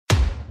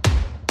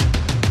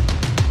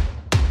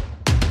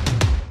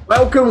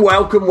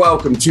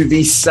Welcome to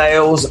the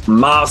Sales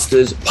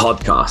Masters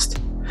podcast.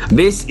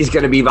 This is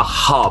going to be the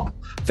hub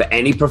for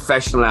any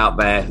professional out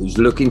there who's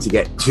looking to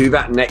get to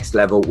that next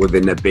level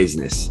within their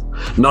business.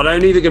 Not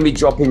only are they going to be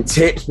dropping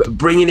tips, but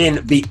bringing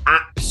in the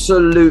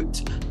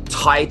absolute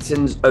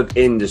titans of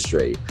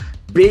industry.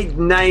 Big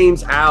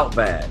names out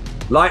there,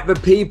 like the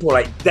people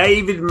like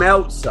David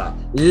Meltzer,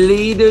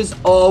 leaders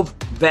of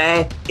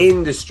their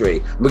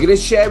industry. We're going to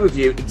share with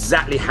you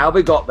exactly how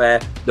they got there,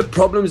 the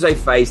problems they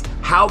faced,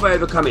 how they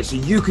overcome it, so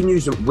you can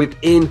use them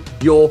within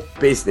your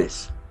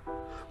business.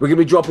 We're going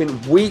to be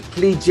dropping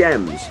weekly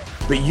gems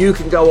that you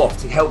can go off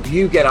to help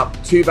you get up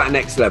to that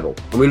next level.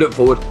 And we look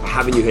forward to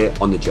having you here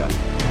on the journey.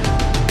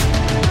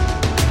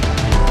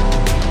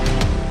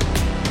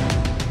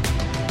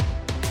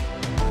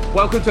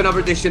 Welcome to another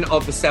edition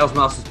of the Sales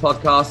Masters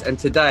podcast. And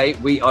today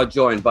we are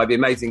joined by the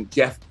amazing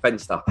Jeff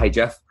Fenster. Hey,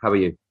 Jeff, how are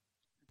you?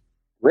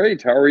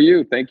 Great. How are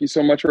you? Thank you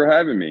so much for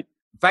having me.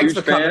 Thanks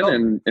for coming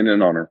on. And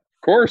an honor.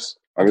 Of course.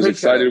 I was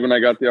excited when I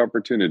got the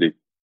opportunity.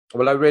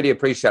 Well, I really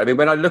appreciate it. I mean,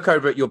 when I look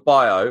over at your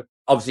bio,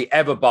 obviously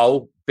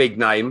Everbowl, big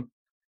name,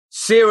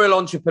 serial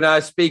entrepreneur,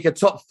 speaker,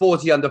 top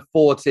 40 under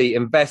 40,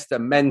 investor,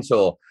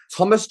 mentor,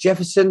 Thomas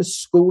Jefferson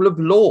School of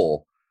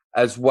Law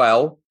as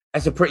well.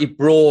 That's a pretty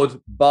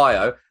broad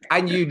bio.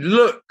 And you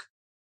look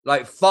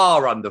like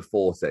far under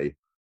 40.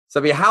 So,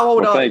 I mean, how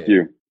old are you? Thank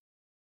you.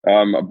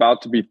 I'm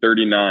about to be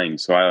 39,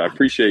 so I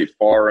appreciate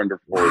far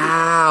under 40.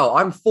 Wow,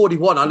 I'm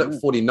 41. I look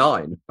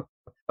 49.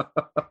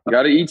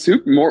 Got to eat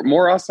soup, more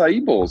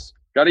acai bowls.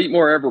 Got to eat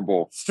more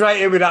Everbowl.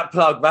 Straight in with that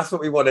plug. That's what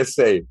we want to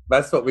see.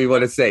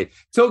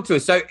 Talk to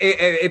us. So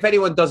if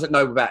anyone doesn't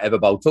know about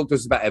Everbowl, talk to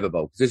us about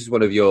Everbowl, because this is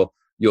one of your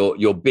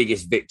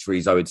biggest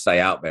victories, I would say,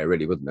 out there,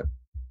 really, wouldn't it?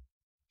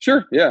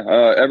 Sure, yeah.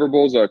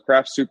 Everbowl is a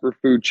craft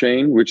superfood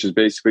chain, which is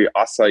basically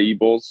acai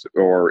bowls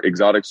or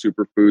exotic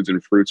superfoods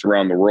and fruits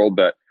around the world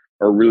that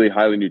are really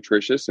highly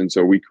nutritious. And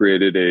so we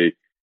created a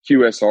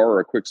QSR,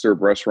 or a quick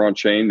serve restaurant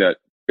chain, that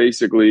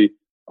basically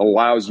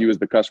allows you as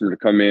the customer to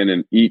come in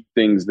and eat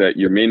things that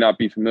you may not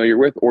be familiar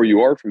with, or you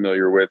are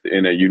familiar with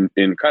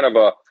in kind of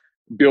a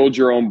build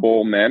your own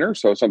bowl manner.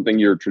 So something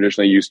you're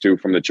traditionally used to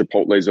from the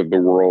Chipotles of the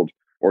world,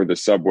 or the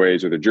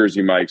Subways, or the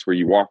Jersey Mikes, where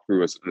you walk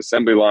through an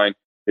assembly line.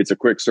 It's a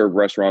quick serve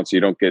restaurant, so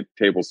you don't get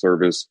table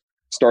service.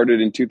 Started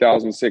in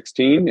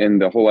 2016,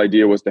 and the whole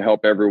idea was to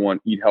help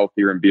everyone eat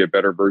healthier and be a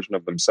better version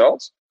of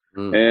themselves.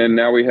 And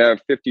now we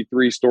have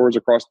 53 stores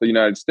across the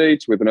United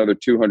States, with another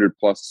 200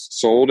 plus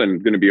sold,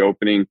 and going to be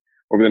opening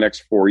over the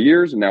next 4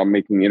 years, and now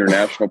making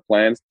international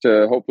plans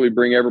to hopefully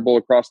bring Everbowl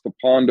across the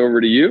pond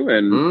over to you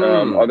and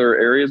other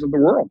areas of the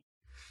world.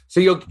 So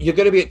you're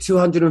going to be at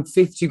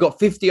 250. You've got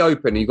 50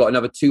 open, and you've got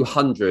another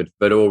 200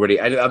 that are already,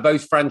 and are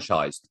those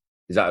franchised?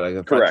 Is that like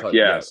a correct? franchise?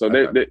 Yeah. So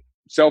they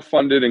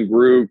self-funded and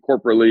grew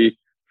corporately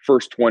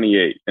first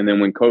 28. And then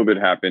when COVID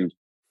happened,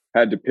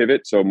 had to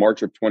pivot. So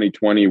March of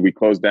 2020, we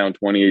closed down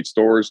 28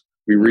 stores.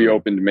 We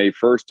reopened May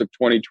 1st of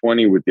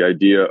 2020 with the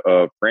idea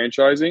of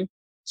franchising,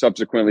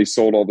 subsequently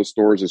sold all the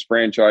stores as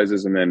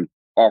franchises, and then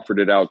offered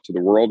it out to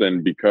the world.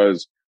 And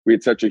because we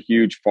had such a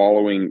huge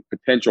following,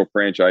 potential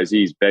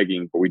franchisees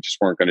begging, but we just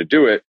weren't going to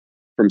do it,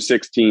 from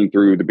 16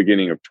 through the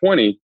beginning of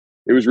 20,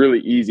 it was really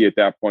easy at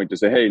that point to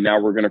say, hey, now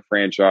we're going to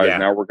franchise. Yeah.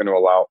 Now we're going to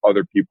allow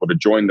other people to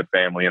join the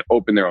family and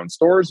open their own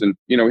stores. And,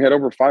 we had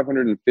over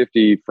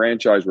 550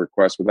 franchise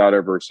requests without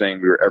ever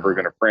saying we were ever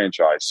going to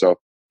franchise. So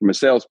from a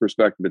sales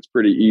perspective, it's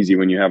pretty easy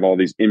when you have all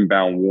these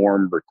inbound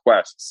warm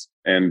requests,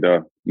 and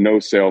no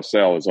sell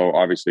is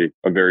obviously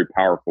a very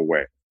powerful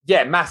way.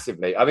 Yeah,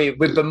 massively. I mean,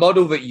 with the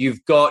model that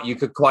you've got, you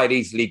could quite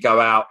easily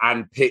go out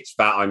and pitch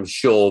that, I'm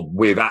sure,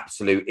 with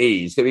absolute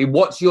ease. I mean,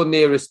 what's your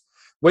nearest...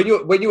 When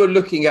you were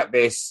looking at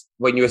this,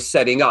 when you were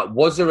setting up,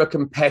 was there a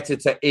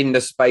competitor in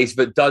the space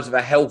that does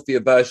a healthier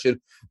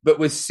version but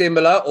was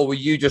similar, or were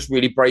you just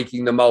really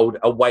breaking the mold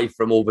away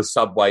from all the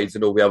Subways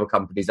and all the other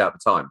companies at the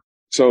time?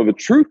 So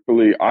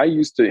truthfully, I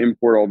used to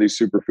import all these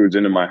superfoods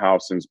into my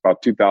house since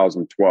about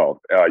 2012.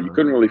 You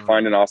couldn't really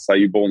find an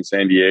acai bowl in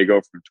San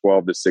Diego from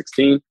 12 to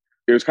 16.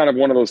 It was kind of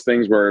one of those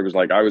things where it was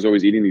like I was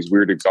always eating these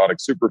weird exotic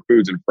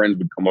superfoods, and friends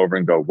would come over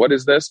and go, "What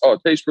is this? Oh,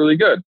 it tastes really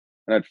good."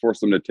 And I'd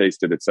force them to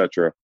taste it,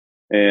 etc.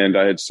 And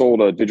I had sold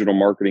a digital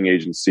marketing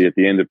agency at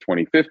the end of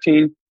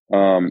 2015.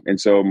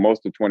 And so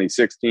most of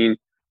 2016,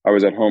 I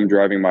was at home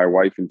driving my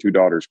wife and 2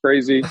 daughters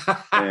crazy.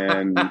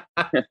 And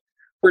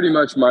pretty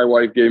much my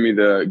wife gave me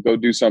the go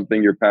do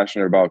something you're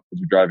passionate about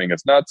because you're driving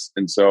us nuts.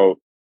 And so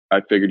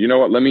I figured, you know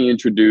what, let me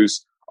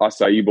introduce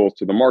acai bowls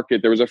to the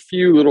market. There was a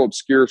few little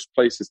obscure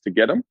places to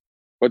get them,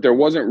 but there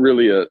wasn't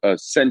really a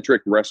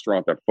centric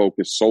restaurant that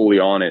focused solely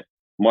on it,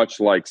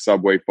 much like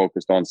Subway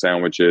focused on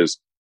sandwiches,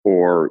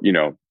 or,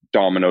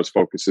 Domino's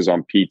focuses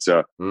on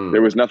pizza.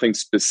 There was nothing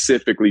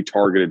specifically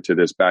targeted to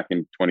this back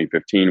in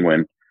 2015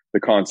 when the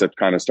concept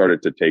kind of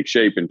started to take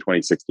shape, in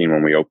 2016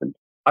 when we opened.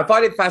 I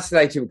find it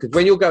fascinating because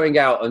when you're going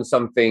out on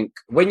something,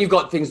 when you've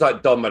got things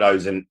like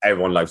Domino's, and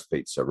everyone loves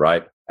pizza,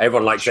 right?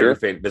 Everyone likes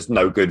everything that's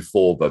no good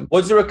for them.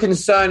 Was there a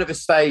concern at the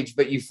stage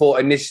that you thought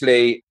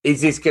initially,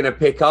 is this going to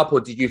pick up?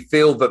 Or did you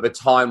feel that the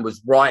time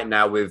was right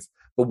now with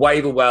the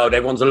way the world,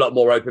 everyone's a lot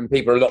more open.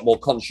 People are a lot more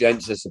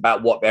conscientious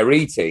about what they're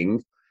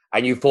eating.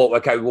 And you thought,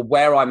 okay, well,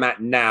 where I'm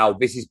at now,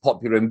 this is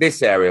popular in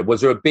this area.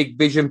 Was there a big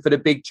vision for the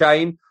big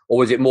chain, or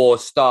was it more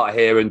start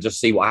here and just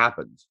see what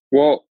happens?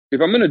 Well,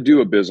 if I'm going to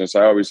do a business,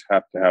 I always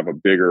have to have a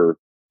bigger,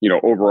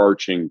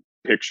 overarching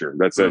picture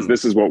that says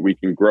this is what we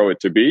can grow it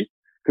to be.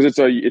 Because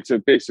it's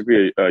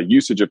basically a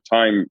usage of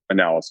time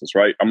analysis,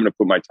 right? I'm going to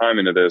put my time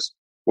into this.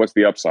 What's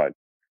the upside?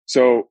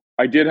 So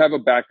I did have a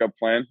backup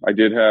plan. I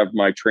did have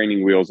my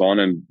training wheels on,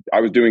 and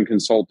I was doing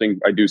consulting.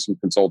 I do some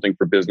consulting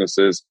for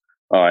businesses.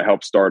 I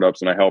help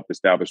startups and I help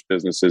establish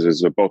businesses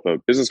as both a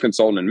business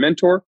consultant and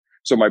mentor.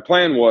 So my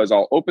plan was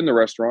I'll open the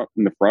restaurant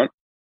in the front.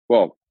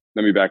 Well,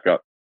 let me back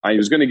up. I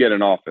was going to get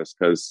an office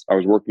because I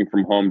was working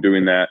from home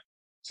doing that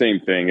same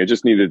thing. It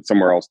just needed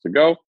somewhere else to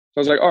go. So I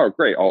was like, oh,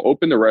 great. I'll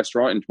open the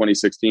restaurant in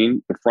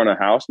 2016, the front of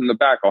house, and the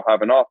back I'll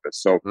have an office.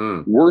 So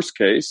worst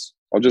case,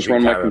 I'll just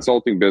run my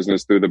consulting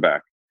business through the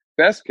back.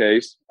 Best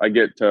case, I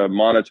get to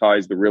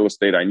monetize the real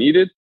estate I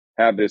needed,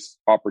 have this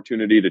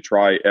opportunity to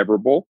try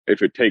Everbowl.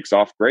 If it takes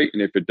off, great.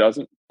 And if it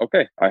doesn't,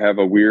 okay, I have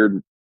a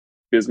weird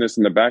business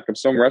in the back of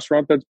some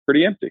restaurant that's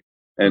pretty empty.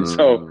 And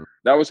so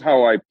that was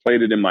how I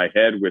played it in my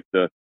head with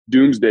the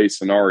doomsday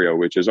scenario,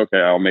 which is, okay,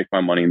 I'll make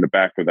my money in the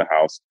back of the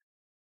house.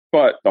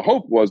 But the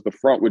hope was the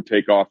front would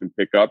take off and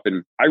pick up.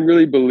 And I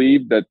really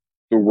believe that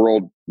the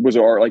world was,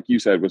 like you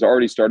said, was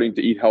already starting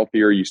to eat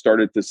healthier. You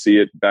started to see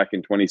it back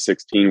in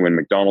 2016 when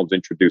McDonald's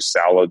introduced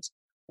salads,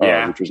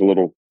 which was a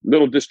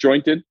little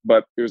disjointed,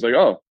 but it was like,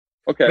 oh,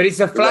 okay. But it's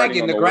a flag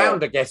in the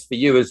ground, I guess, for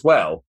you as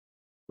well.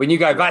 When you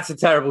go, that's a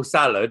terrible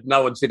salad,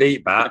 no one should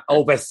eat that.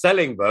 Oh, they're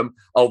selling them.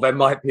 Oh, there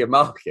might be a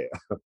market.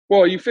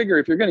 Well, you figure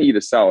if you're going to eat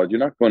a salad, you're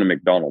not going to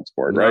McDonald's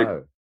for it,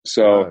 right?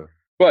 So,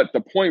 but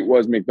the point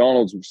was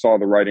McDonald's saw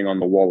the writing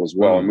on the wall as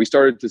well. And we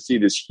started to see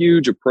this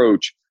huge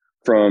approach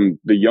from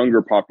the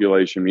younger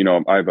population.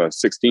 I have a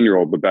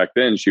 16-year-old, but back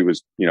then she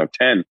was,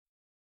 10.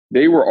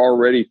 They were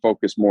already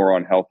focused more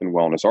on health and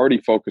wellness, already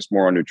focused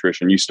more on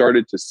nutrition. You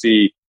started to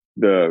see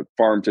the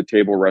farm to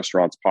table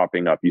restaurants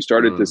popping up. You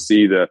started to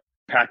see the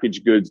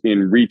packaged goods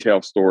in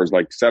retail stores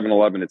like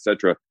 7-Eleven, et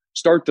cetera,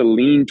 start to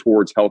lean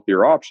towards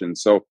healthier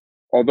options. So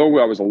although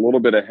I was a little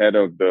bit ahead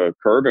of the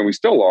curve, and we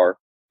still are,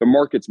 the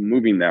market's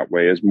moving that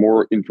way. As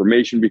more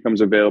information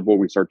becomes available,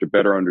 we start to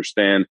better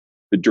understand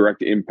the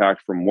direct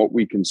impact from what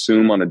we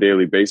consume on a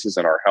daily basis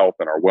and our health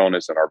and our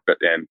wellness and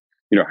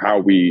how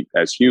we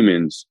as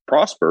humans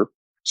prosper.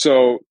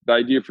 So the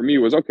idea for me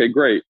was, okay,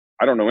 great.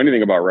 I don't know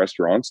anything about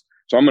restaurants,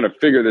 so I'm going to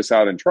figure this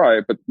out and try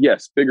it. But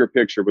yes, bigger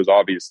picture was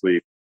obviously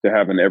to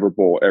have an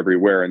Everbowl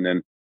everywhere. And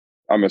then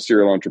I'm a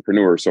serial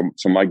entrepreneur. So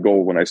my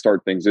goal when I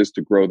start things is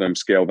to grow them,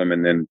 scale them,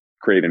 and then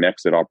create an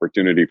exit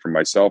opportunity for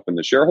myself and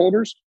the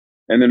shareholders,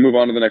 and then move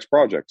on to the next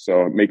project.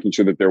 So making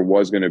sure that there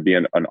was going to be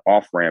an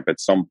off-ramp at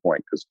some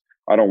point, because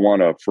I don't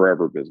want a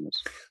forever business.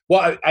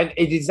 Well, and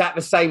is that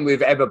the same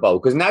with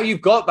Everbowl? Because now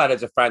you've got that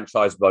as a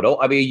franchise model.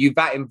 I mean, are you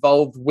that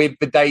involved with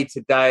the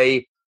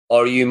day-to-day,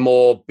 or are you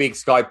more big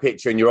sky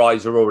picture and your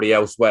eyes are already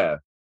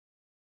elsewhere?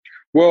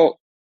 Well,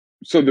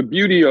 so the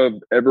beauty of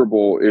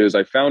Everbowl is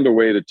I found a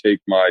way to take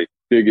my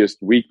biggest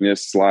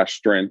weakness /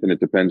 strength, and it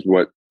depends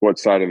what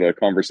side of the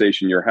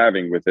conversation you're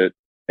having with it,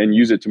 and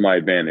use it to my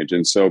advantage.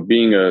 And so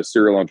being a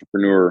serial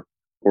entrepreneur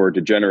or a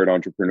degenerate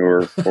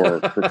entrepreneur or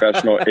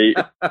professional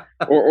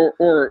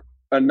or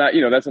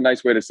that's a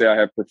nice way to say I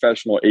have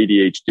professional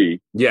ADHD.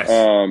 Yes.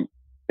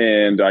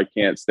 And I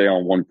can't stay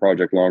on one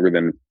project longer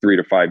than 3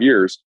 to 5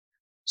 years.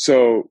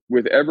 So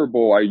with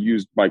Everbowl, I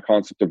used my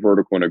concept of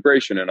vertical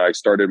integration, and I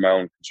started my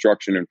own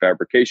construction and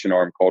fabrication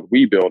arm called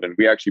WeBuild, and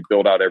we actually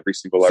build out every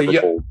single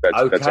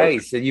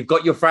Everbowl. So you've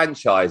got your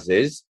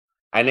franchises,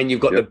 and then you've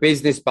got the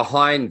business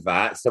behind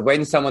that. So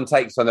when someone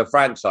takes on a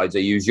franchise,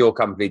 they use your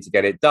company to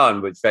get it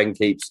done, which then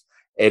keeps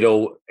it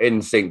all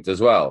in sync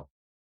as well.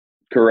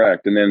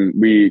 Correct. And then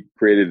we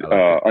created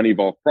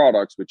Unevolved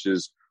Products, which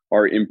is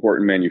our import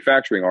and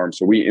manufacturing arm.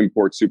 So we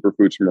import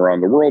superfoods from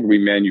around the world. We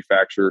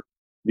manufacture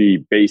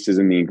the bases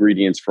and the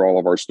ingredients for all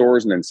of our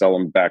stores and then sell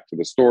them back to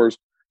the stores.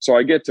 So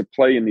I get to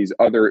play in these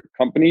other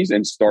companies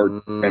and start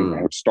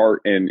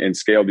and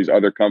scale these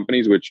other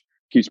companies, which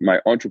keeps my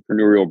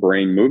entrepreneurial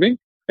brain moving.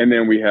 And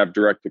then we have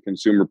direct to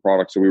consumer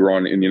products. So we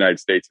run in the United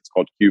States, it's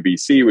called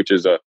QVC, which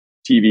is a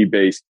TV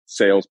based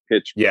sales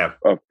pitch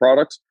of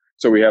products.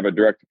 So we have a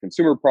direct to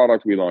consumer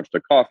product. We launched a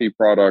coffee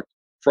product.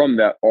 From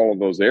that, all of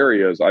those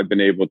areas, I've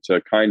been able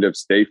to kind of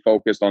stay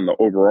focused on the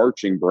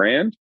overarching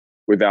brand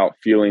without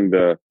feeling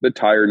the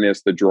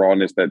tiredness, the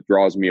drawness that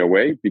draws me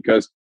away,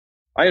 because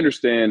I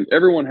understand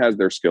everyone has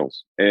their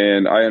skills,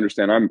 and I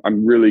understand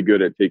I'm really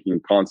good at taking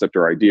concept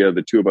or idea.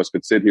 The two of us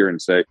could sit here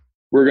and say,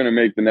 we're going to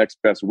make the next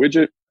best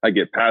widget. I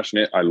get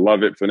passionate. I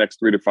love it. For the next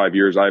 3 to 5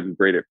 years, I've been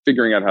great at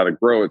figuring out how to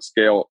grow it,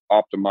 scale,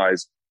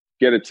 optimize,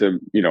 get it to,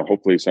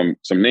 hopefully some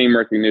name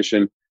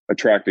recognition,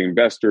 attracting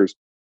investors.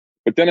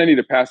 But then I need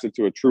to pass it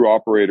to a true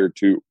operator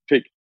to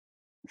take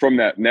from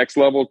that next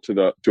level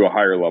to a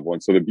higher level.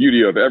 And so the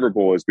beauty of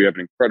Everbowl is we have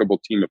an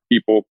incredible team of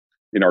people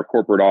in our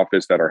corporate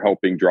office that are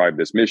helping drive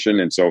this mission.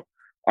 And so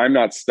I'm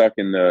not stuck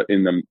in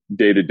the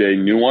day-to-day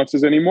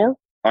nuances anymore.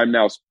 I'm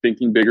now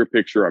thinking bigger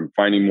picture. I'm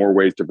finding more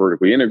ways to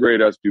vertically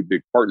integrate us, do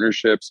big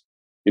partnerships.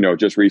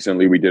 Just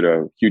recently we did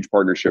a huge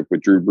partnership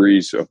with Drew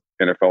Brees, an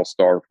NFL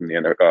star from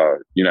the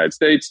United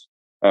States.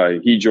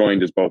 He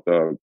joined as both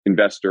a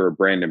investor, a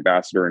brand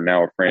ambassador, and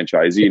now a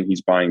franchisee, and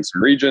he's buying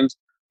some regions.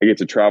 I get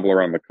to travel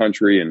around the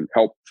country and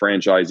help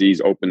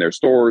franchisees open their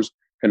stores,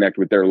 connect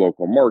with their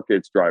local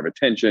markets, drive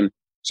attention.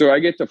 So I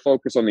get to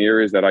focus on the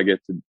areas that I get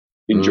to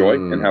enjoy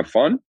and have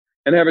fun,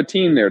 and have a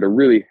team there to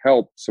really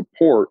help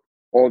support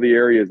all the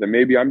areas that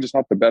maybe I'm just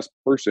not the best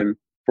person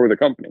for the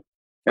company.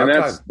 And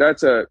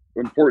that's a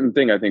important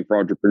thing, I think, for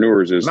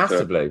entrepreneurs is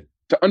massively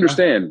to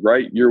understand,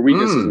 right, your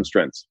weaknesses and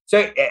strengths.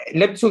 So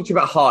let me talk to you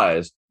about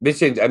hires.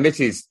 This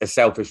is a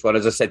selfish one,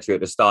 as I said to you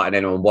at the start, and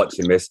anyone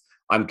watching this,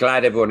 I'm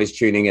glad everyone is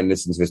tuning in and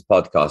listening to this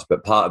podcast,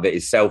 but part of it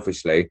is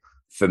selfishly,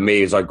 for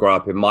me, as I grow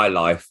up in my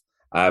life,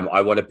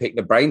 I want to pick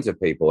the brains of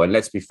people. And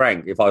let's be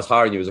frank, if I was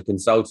hiring you as a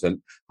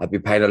consultant, I'd be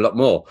paying a lot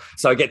more.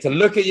 So I get to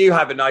look at you,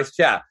 have a nice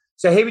chat.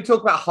 So here we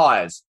talk about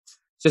hires.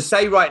 So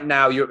say right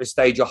now you're at the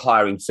stage you're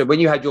hiring. So when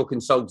you had your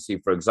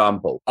consultancy, for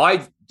example,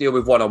 I deal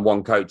with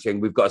one-on-one coaching.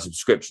 We've got a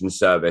subscription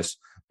service.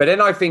 But then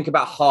I think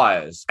about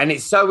hires, and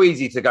it's so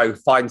easy to go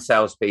find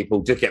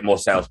salespeople, just get more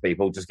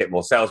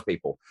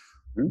salespeople.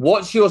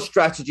 What's your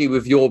strategy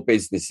with your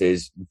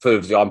businesses, for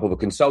example, the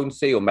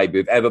consultancy or maybe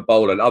with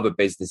Everbowl and other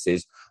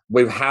businesses,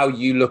 with how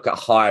you look at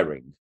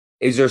hiring?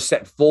 Is there a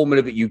set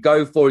formula that you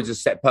go for? Is there a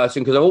set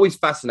person? Because I'm always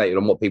fascinated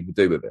on what people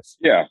do with this.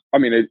 Yeah. I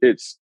mean,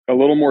 it's a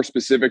little more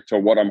specific to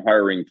what I'm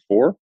hiring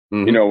for.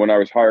 Mm-hmm. When I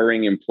was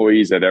hiring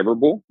employees at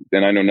Everbowl,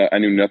 then I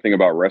knew nothing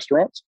about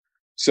restaurants.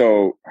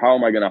 So how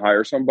am I going to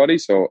hire somebody?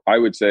 So I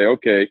would say,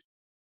 okay,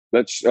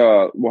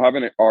 we'll have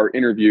our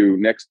interview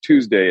next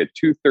Tuesday at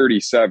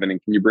 2:37,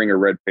 and can you bring a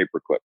red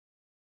paper clip?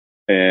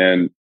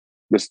 And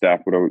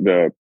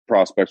the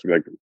prospects would be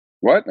like,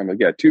 what? I'm like,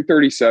 yeah,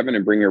 2:37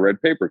 and bring a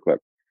red paper clip.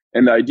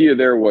 And the idea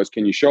there was,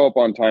 can you show up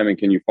on time and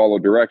can you follow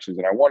directions?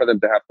 And I wanted them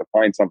to have to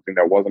find something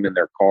that wasn't in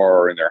their car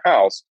or in their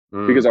house,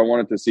 because I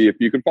wanted to see if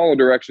you can follow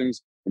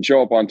directions and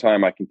show up on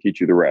time, I can teach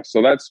you the rest.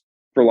 So that's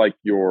for like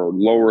your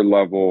lower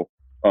level,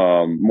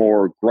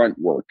 more grunt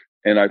work.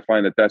 And I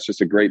find that that's just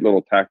a great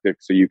little tactic.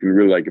 So you can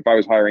really, like, if I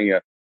was hiring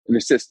an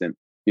assistant,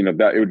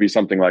 that it would be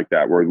something like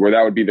that, where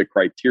that would be the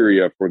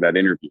criteria for that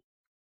interview.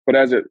 But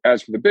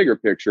as for the bigger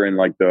picture and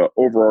like the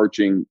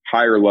overarching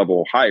higher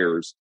level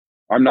hires,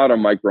 I'm not a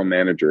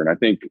micromanager. And I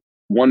think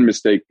one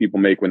mistake people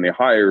make when they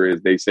hire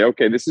is they say,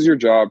 okay, this is your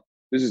job.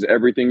 This is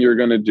everything you're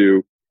going to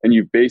do. And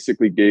you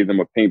basically gave them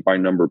a paint by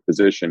number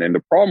position. And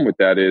the problem with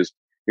that is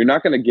you're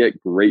not going to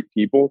get great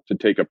people to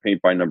take a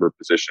paint by number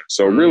position.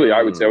 So really,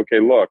 I would say, okay,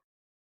 look,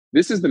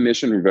 this is the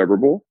mission of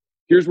Everbowl.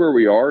 Here's where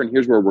we are and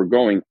here's where we're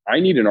going.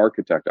 I need an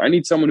architect. I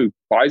need someone who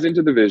buys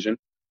into the vision,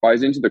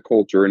 buys into the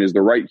culture, and is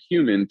the right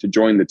human to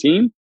join the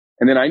team.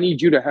 And then I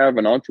need you to have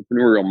an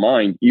entrepreneurial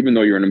mind, even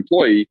though you're an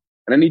employee.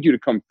 And I need you to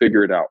come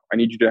figure it out. I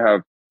need you to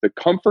have the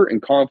comfort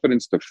and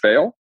confidence to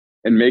fail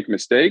and make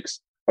mistakes.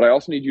 But I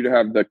also need you to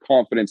have the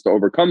confidence to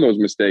overcome those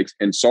mistakes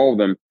and solve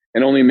them,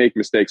 and only make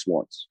mistakes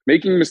once.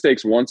 Making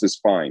mistakes once is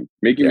fine.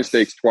 Making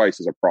mistakes twice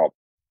is a problem.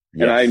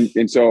 Yes.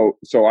 And so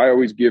I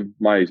always give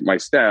my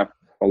staff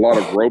a lot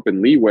of rope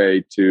and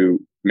leeway to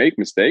make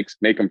mistakes,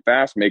 make them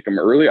fast, make them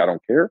early. I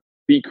don't care.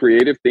 Be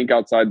creative, think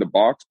outside the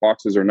box.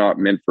 Boxes are not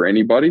meant for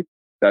anybody.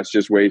 That's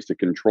just ways to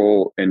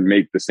control and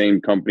make the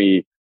same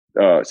company,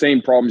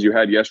 same problems you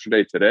had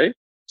yesterday, today.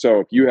 So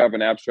if you have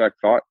an abstract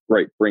thought,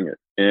 great, bring it.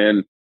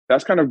 And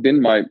that's kind of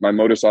been my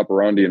modus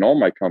operandi in all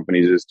my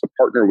companies, is to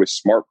partner with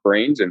smart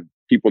brains and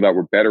people that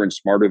were better and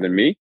smarter than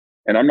me.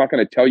 And I'm not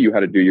going to tell you how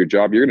to do your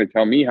job. You're going to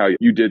tell me how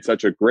you did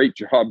such a great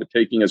job at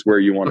taking us where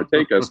you want to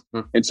take us.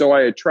 And so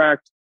I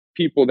attract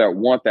people that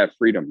want that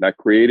freedom, that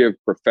creative,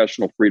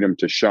 professional freedom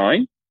to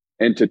shine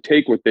and to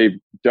take what they've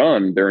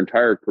done their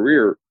entire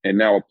career and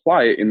now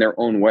apply it in their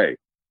own way.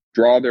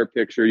 Draw their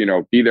picture,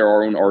 be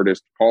their own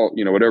artist, call,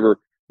 whatever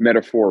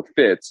metaphor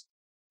fits.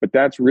 But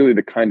that's really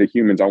the kind of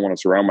humans I want to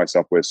surround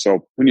myself with.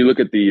 So when you look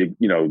at the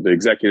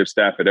executive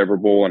staff at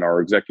Everbowl and our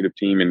executive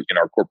team in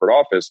our corporate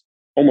office,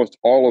 almost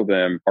all of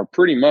them are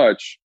pretty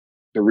much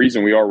the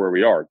reason we are where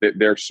we are.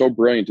 They're so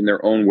brilliant in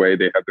their own way.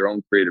 They have their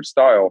own creative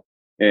style.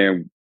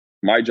 And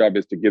my job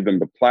is to give them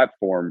the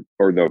platform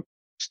or the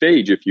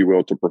stage, if you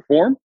will, to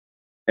perform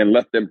and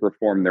let them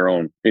perform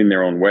in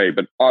their own way.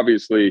 But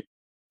obviously,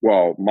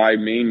 my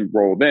main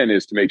role then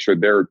is to make sure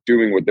they're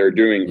doing what they're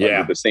doing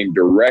under the same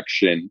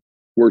direction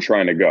we're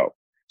trying to go.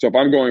 So if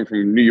I'm going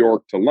from New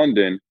York to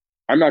London,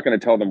 I'm not going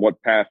to tell them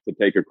what path to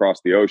take across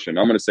the ocean.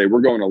 I'm going to say,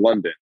 we're going to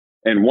London.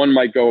 And one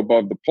might go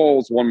above the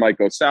poles, one might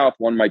go south,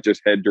 one might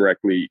just head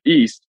directly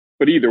east.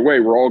 But either way,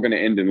 we're all going to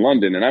end in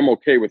London. And I'm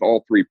okay with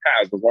all three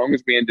paths as long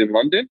as we end in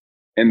London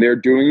and they're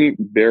doing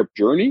their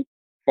journey,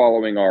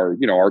 following our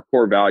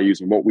core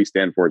values and what we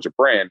stand for as a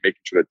brand,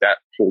 making sure that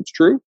holds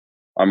true.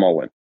 I'm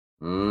all in.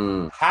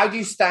 How do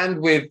you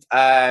stand with,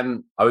 I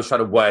was trying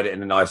to word it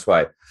in a nice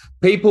way,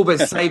 people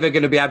that say they're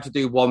going to be able to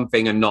do one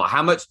thing and not?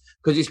 How much,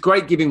 because it's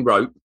great giving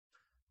rope,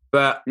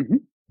 but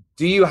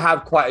do you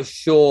have quite a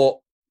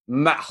short,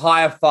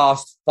 hire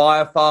fast,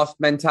 fire fast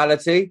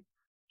mentality?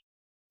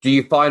 Do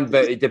you find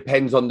that it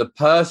depends on the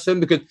person?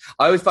 Because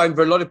I always find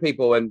for a lot of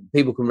people, and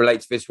people can relate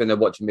to this when they're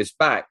watching this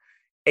back,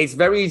 it's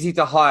very easy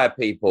to hire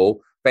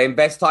people. They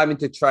invest time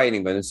into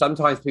training them. And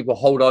sometimes people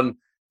hold on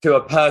to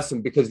a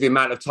person because of the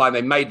amount of time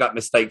they made that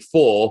mistake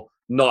for,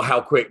 not how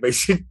quick they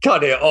should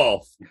cut it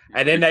off.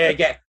 And then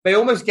they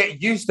almost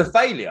get used to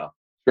failure.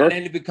 Sure. And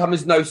then it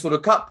becomes no sort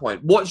of cut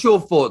point. What's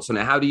your thoughts on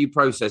it? How do you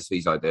process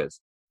these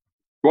ideas?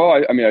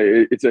 Well, I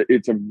mean,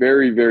 it's a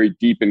very, very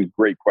deep and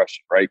great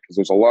question, right? Because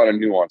there's a lot of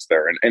nuance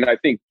there. And I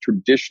think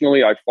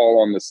traditionally I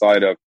fall on the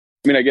side of,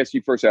 I mean, I guess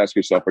you first ask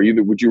yourself,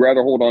 would you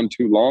rather hold on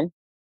too long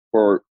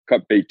or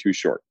cut bait too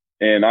short?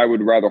 And I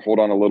would rather hold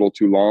on a little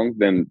too long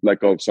than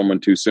let go of someone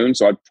too soon.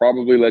 So I'd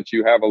probably let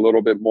you have a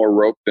little bit more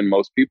rope than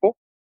most people.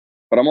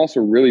 But I'm also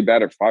really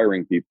bad at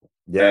firing people.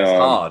 Yeah, it's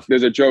hard.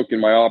 There's a joke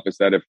in my office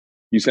that if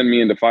you send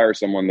me in to fire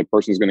someone, the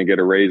person's going to get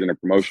a raise and a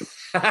promotion.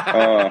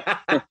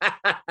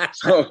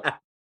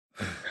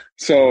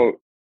 So,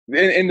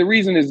 and the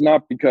reason is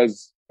not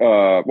because,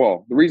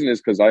 the reason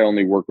is because I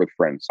only work with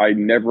friends. I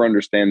never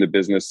understand the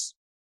business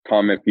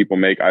comment people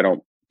make. I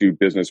don't do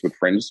business with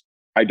friends.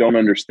 I don't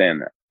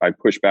understand that. I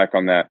push back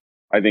on that.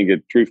 I think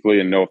it,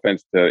 truthfully, and no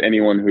offense to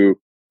anyone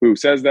who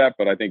says that,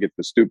 but I think it's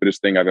the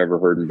stupidest thing I've ever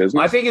heard in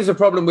business. I think it's a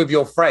problem with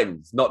your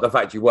friends, not the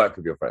fact you work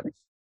with your friends.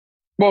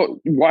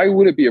 Well, why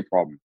would it be a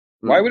problem?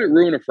 Why would it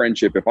ruin a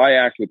friendship if I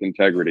act with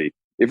integrity?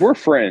 If we're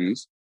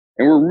friends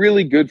and we're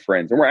really good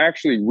friends and we're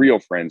actually real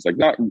friends, like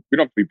we don't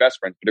have to be best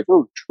friends, but if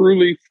we're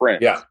truly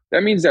friends,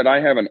 that means that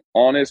I have an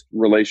honest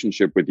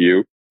relationship with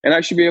you. And I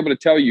should be able to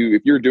tell you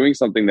if you're doing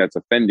something that's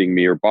offending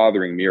me or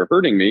bothering me or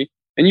hurting me,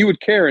 and you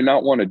would care and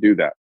not want to do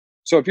that.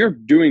 So if you're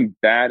doing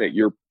bad if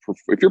you're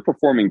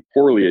performing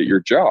poorly at your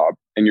job,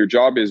 and your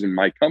job is in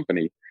my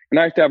company, and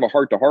I have to have a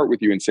heart to heart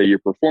with you and say, you're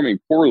performing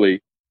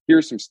poorly,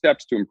 here's some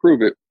steps to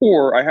improve it,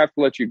 or I have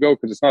to let you go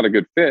because it's not a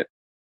good fit.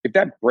 If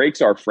that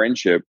breaks our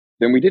friendship,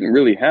 then we didn't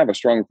really have a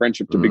strong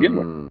friendship to begin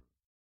with.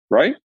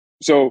 Right?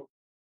 So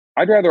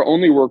I'd rather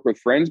only work with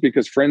friends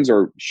because friends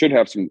should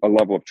have a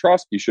level of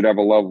trust. You should have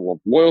a level of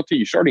loyalty.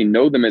 You should already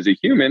know them as a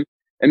human.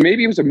 And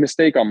maybe it was a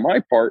mistake on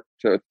my part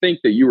to think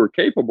that you were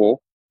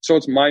capable. So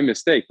it's my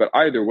mistake. But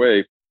either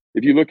way,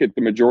 if you look at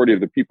the majority of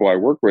the people I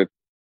work with,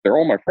 they're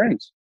all my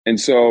friends. And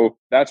so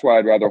that's why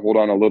I'd rather hold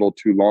on a little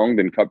too long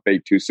than cut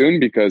bait too soon,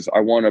 because I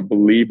want to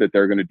believe that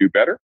they're going to do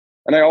better.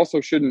 And I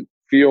also shouldn't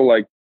feel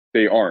like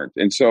they aren't.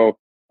 And so,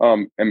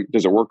 and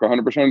does it work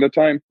 100% of the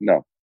time?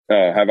 No.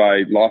 Have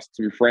I lost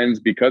some friends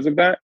because of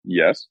that?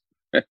 Yes.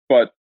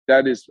 But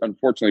that is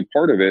unfortunately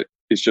part of it.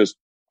 It's just,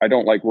 I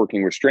don't like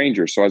working with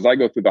strangers. So as I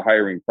go through the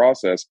hiring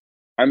process,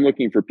 I'm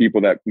looking for people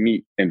that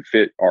meet and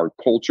fit our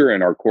culture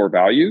and our core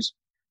values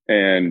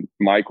and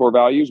my core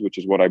values, which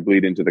is what I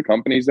bleed into the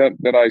companies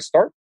that I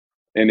start.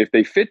 And if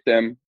they fit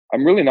them,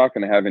 I'm really not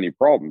going to have any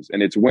problems.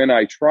 And it's when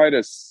I try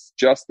to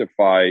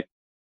justify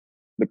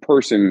the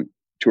person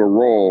to a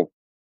role,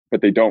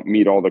 but they don't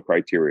meet all the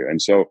criteria.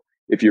 And so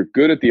if you're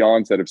good at the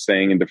onset of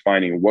saying and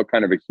defining what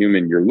kind of a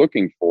human you're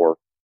looking for,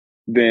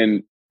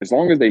 then as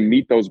long as they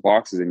meet those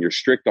boxes and you're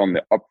strict on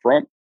the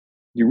upfront,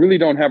 you really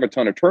don't have a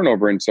ton of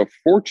turnover. And so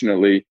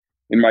fortunately,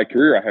 in my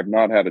career, I have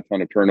not had a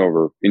ton of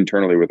turnover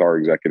internally with our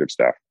executive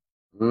staff.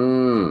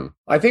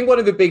 I think one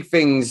of the big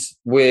things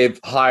with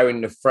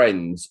hiring the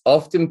friends,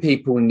 often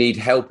people need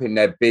help in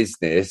their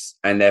business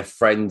and their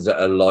friends at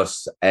a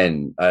loose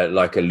end.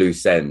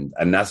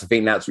 And I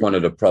think that's one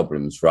of the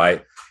problems,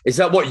 right? Is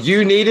that what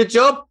you need a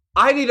job?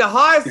 I need to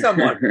hire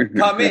someone.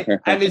 Come in.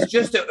 And it's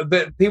just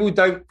that people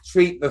don't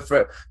treat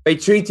they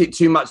treat it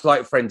too much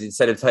like friends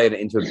instead of turning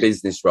it into a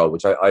business role,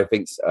 which I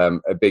think is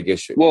a big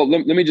issue. Well,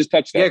 let me just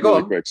touch that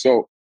really quick.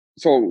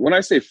 So when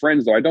I say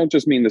friends, though, I don't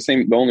just mean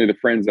only the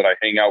friends that I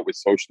hang out with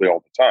socially all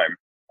the time.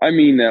 I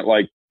mean that,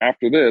 like,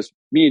 after this,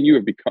 me and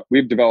you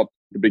we've developed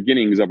the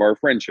beginnings of our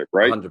friendship,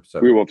 right?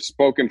 100%. We will have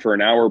spoken for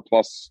an hour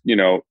plus,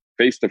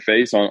 face to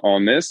face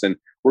on this, and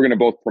we're going to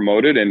both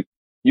promote it. And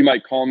you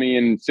might call me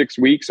in 6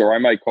 weeks, or I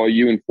might call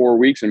you in 4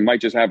 weeks, and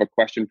might just have a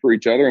question for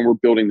each other, and we're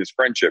building this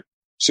friendship.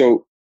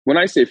 So when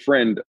I say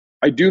friend,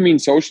 I do mean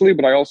socially,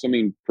 but I also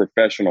mean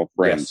professional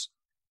friends.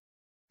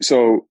 Yes.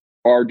 So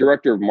our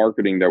director of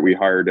marketing that we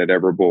hired at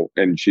Everbull,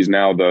 and she's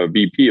now the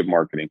VP of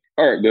marketing,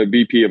 or the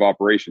VP of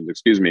operations,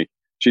 excuse me.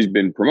 She's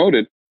been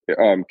promoted.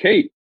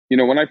 Kate,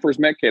 when I first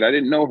met Kate, I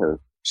didn't know her.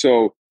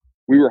 So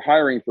we were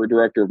hiring for a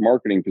director of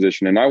marketing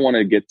position, and I wanted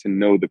to get to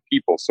know the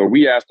people. So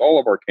we asked all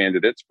of our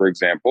candidates, for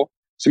example,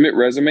 submit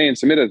resume and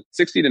submit a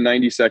 60 to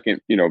 90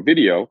 second,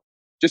 video,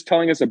 just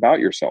telling us about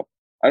yourself.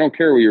 I don't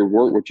care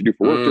what you do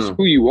for work, just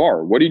who you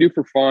are. What do you do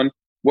for fun?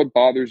 What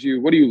bothers you?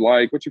 What do you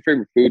like? What's your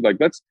favorite food? Like,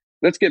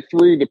 let's get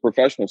through the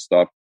professional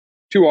stuff.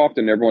 Too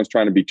often, everyone's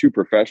trying to be too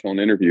professional in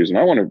interviews, and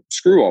I want to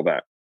screw all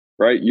that,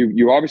 right?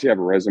 You obviously have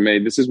a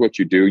resume. This is what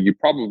you do. You're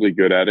probably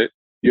good at it.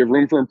 You have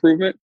room for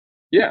improvement?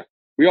 Yeah,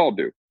 we all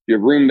do. You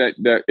have room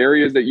that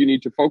areas that you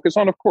need to focus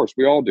on? Of course,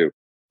 we all do.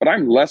 But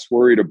I'm less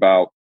worried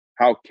about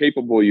how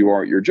capable you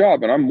are at your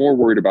job, and I'm more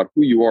worried about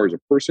who you are as a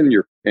person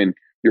and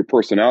your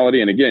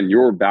personality, and again,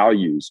 your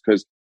values.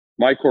 Because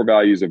my core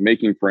values of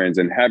making friends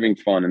and having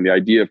fun and the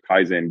idea of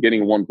Kaizen,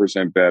 getting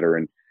 1% better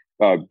and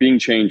being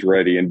change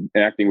ready and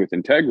acting with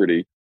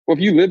integrity. Well,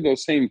 if you live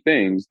those same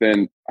things,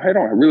 then I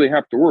don't really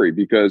have to worry,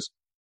 because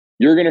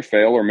you're going to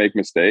fail or make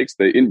mistakes.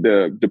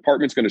 The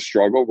department's going to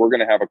struggle. We're going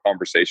to have a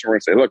conversation. We're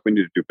going to say, look, we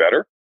need to do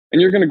better.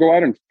 And you're going to go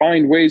out and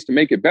find ways to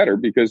make it better,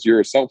 because you're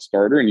a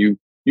self-starter and you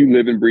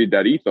live and breathe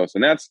that ethos.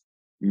 And that's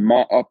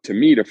up to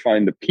me to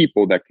find the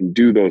people that can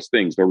do those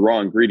things, the raw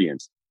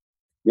ingredients.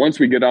 Once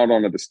we get out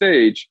onto the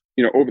stage,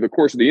 over the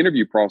course of the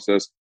interview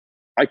process,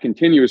 I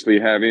continuously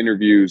have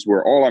interviews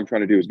where all I'm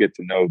trying to do is get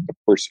to know the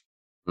person.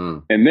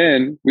 And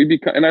then we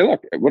become, and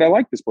would I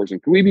like this person?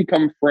 Can we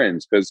become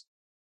friends? Because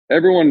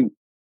everyone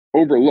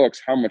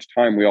overlooks how much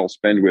time we all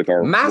spend with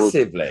our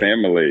massively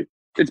family.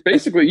 It's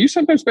basically, you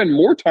sometimes spend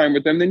more time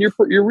with them than your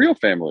real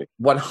family.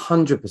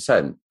 100%.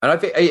 And I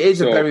think it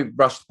is a very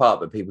rushed part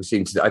that people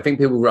seem to, I think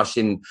people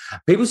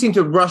seem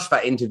to rush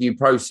that interview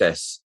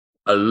process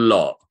a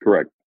lot.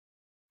 Correct.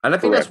 And I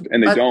think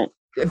and they don't.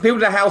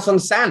 Build a house on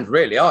sand,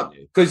 really, aren't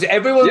you? Because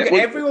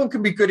everyone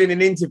can be good in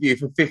an interview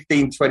for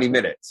 15, 20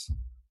 minutes,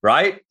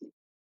 right?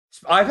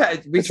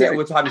 We see it all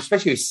the time,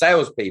 especially with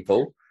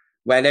salespeople,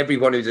 when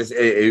everyone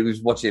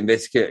who's watching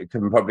this can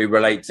probably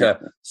relate to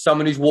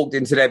someone who's walked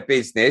into their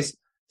business,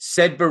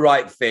 said the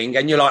right thing,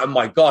 and you're like, oh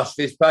my gosh,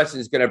 this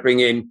person's going to bring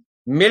in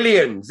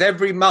millions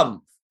every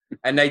month.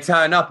 And they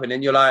turn up, and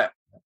then you're like,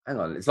 hang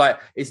on, it's like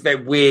it's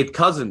their weird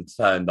cousin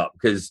turned up,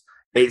 because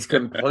it's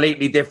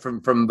completely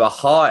different from the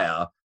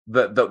hire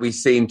that we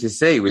seem to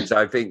see, which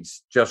I think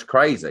is just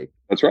crazy.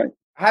 That's right.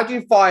 How do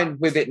you find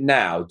with it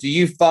now? Do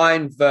you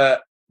find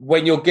that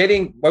when we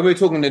were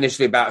talking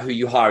initially about who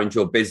you hire into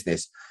your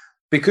business,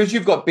 because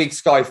you've got big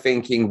sky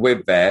thinking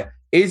with there,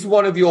 is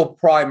one of your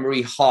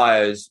primary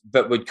hires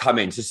that would come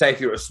in? So say if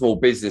you're a small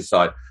business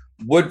side,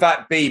 would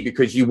that be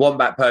because you want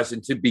that person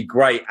to be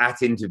great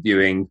at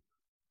interviewing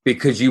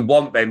because you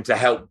want them to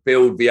help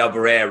build the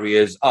other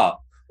areas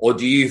up? Or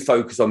do you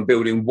focus on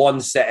building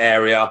one set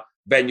area,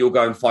 then you'll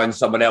go and find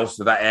someone else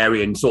for that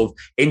area and sort of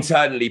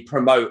internally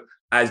promote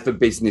as the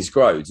business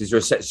grows? Is there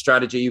a set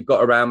strategy you've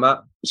got around that?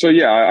 So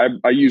yeah,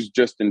 I use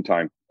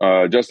just-in-time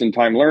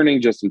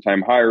learning,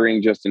 just-in-time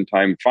hiring,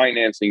 just-in-time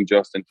financing,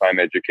 just-in-time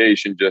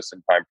education,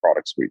 just-in-time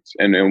product suites.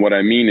 And what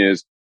I mean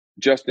is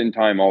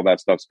just-in-time, all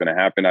that stuff's going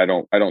to happen. I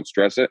don't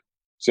stress it.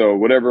 So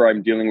whatever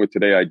I'm dealing with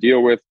today, I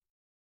deal with.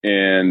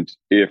 And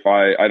if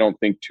I don't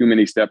think too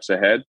many steps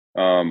ahead,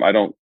 I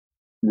don't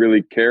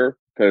really care,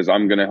 because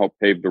I'm going to help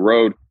pave the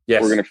road.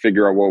 Yes. We're going to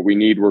figure out what we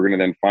need. We're going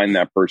to then find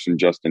that person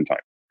just in time.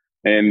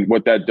 And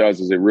what that does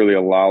is it really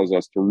allows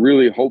us to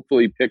really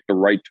hopefully pick the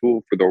right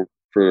tool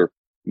for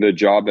the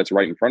job that's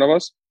right in front of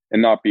us,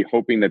 and not be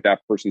hoping that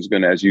person's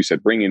going to, as you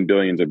said, bring in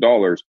billions of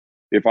dollars.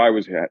 If I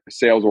was a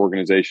sales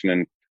organization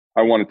and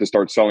I wanted to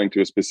start selling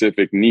to a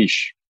specific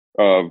niche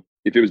of,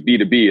 if it was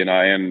B2B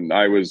and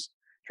I was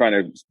trying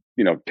to,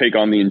 take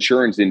on the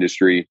insurance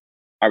industry,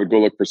 I would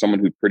go look for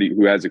someone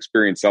who has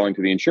experience selling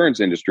to the insurance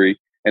industry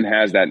and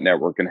has that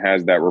network and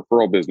has that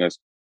referral business.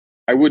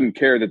 I wouldn't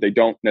care that they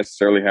don't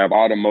necessarily have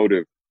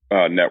automotive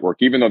network,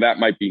 even though that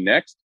might be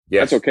next.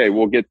 Yes. That's okay.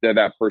 We'll get to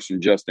that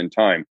person just in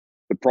time.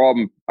 The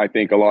problem I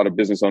think a lot of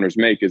business owners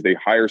make is they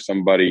hire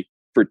somebody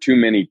for too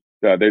many.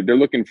 They're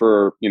looking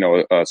for,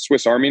 a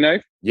Swiss Army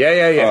knife.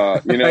 Yeah.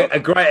 A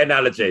great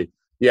analogy.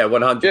 Yeah,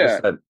 100%. Yeah,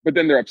 but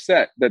then they're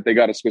upset that they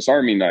got a Swiss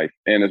Army knife,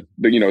 and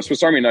a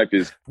Swiss Army knife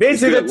is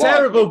this is a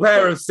terrible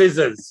pair of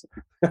scissors.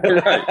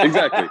 Right,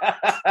 exactly.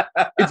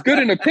 It's good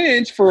in a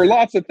pinch for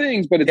lots of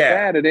things, but it's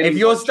bad at any. If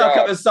you're stuck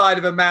at the side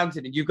of a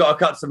mountain and you've got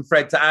to cut some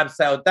thread to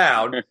abseil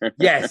down,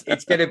 yes,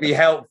 it's going to be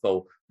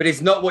helpful, but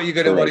it's not what you're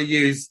going to want to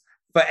use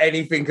for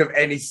anything of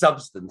any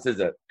substance, is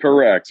it?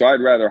 Correct. So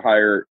I'd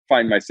rather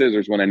find my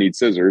scissors when I need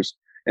scissors,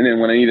 and then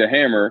when I need a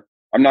hammer,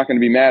 I'm not going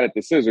to be mad at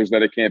the scissors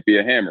that it can't be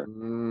a hammer.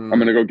 I'm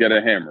going to go get a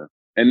hammer.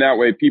 And that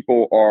way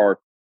people are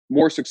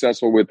more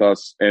successful with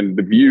us. And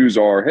the views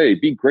are, hey,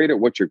 be great at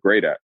what you're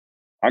great at.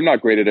 I'm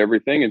not great at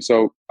everything. And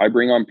so I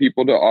bring on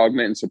people to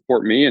augment and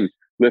support me and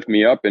lift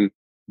me up. And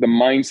the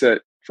mindset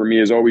for me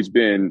has always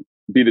been,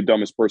 be the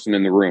dumbest person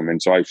in the room.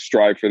 And so I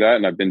strive for that.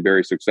 And I've been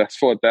very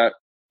successful at that.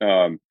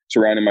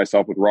 Surrounding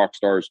myself with rock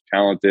stars,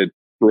 talented,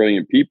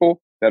 brilliant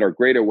people that are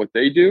great at what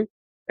they do.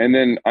 And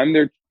then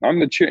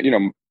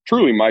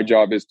truly my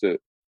job is to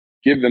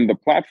give them the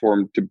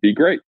platform to be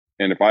great.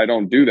 And if I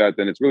don't do that,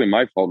 then it's really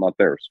my fault, not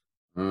theirs.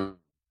 When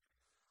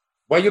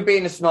you're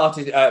being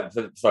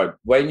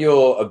when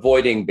you're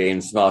avoiding being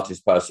the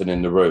smartest person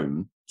in the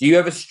room, do you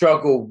ever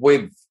struggle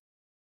with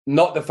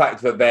not the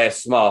fact that they're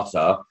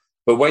smarter,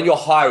 but when you're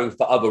hiring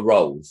for other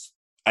roles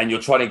and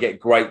you're trying to get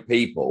great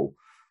people,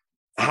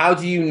 how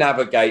do you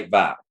navigate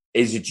that?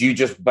 Is it you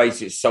just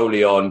base it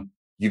solely on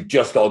you've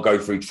just got to go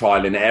through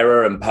trial and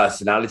error and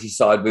personality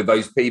side with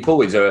those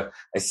people? Is there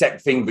a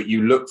set thing that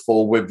you look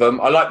for with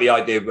them? I like the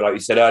idea, like you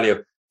said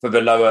earlier, for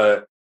the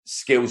lower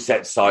skill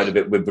set side of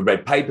it with the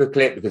red paper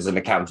clip, because of an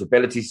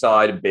accountability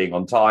side and being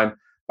on time.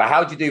 But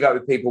how do you do that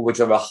with people which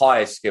have a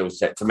higher skill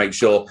set to make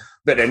sure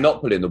that they're not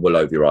pulling the wool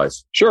over your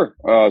eyes? Sure.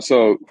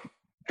 So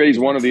phase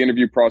one of the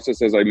interview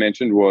process, as I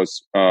mentioned,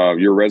 was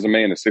your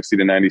resume and a 60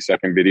 to 90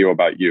 second video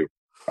about you.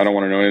 I don't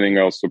want to know anything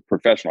else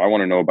professional. I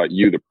want to know about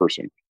you, the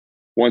person.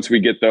 Once we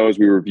get those,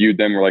 we reviewed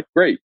them. We're like,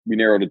 great. We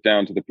narrowed it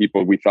down to the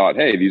people we thought,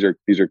 hey, these are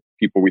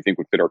people we think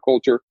would fit our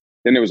culture.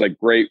 Then it was like,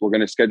 great, we're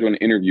going to schedule an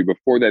interview.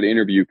 Before that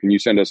interview, can you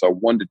send us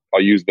I'll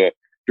use the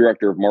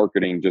director of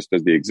marketing just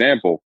as the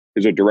example,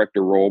 is a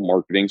director role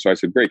marketing. So I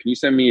said, great, can you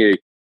send me a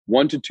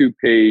 1 to 2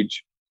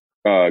 page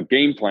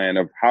game plan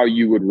of how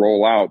you would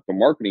roll out the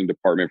marketing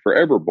department for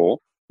Everbowl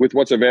with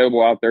what's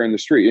available out there in the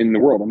street, in the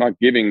world? I'm not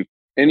giving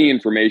any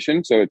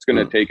information. So it's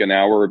going to take an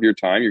hour of your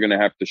time. You're going to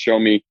have to show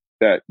me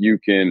that you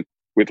can,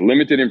 with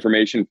limited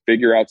information,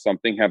 figure out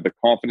something, have the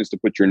confidence to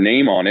put your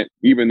name on it,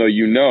 even though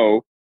you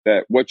know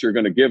that what you're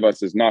going to give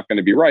us is not going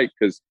to be right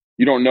because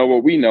you don't know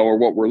what we know or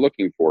what we're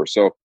looking for.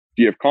 So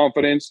do you have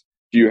confidence?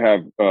 Do you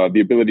have the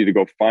ability to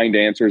go find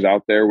answers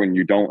out there when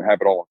you don't have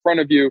it all in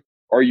front of you?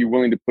 Are you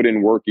willing to put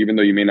in work even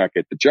though you may not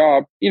get the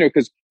job?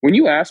 Because when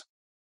you ask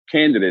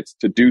candidates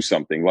to do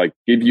something like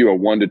give you a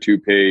 1 to 2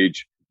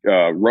 page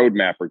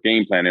roadmap or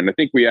game plan, and I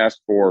think we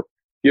asked for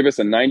give us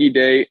a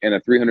 90-day and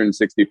a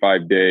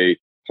 365-day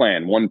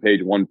plan, one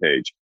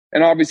page.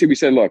 And obviously we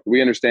said, look,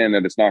 we understand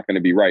that it's not going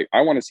to be right.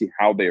 I want to see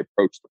how they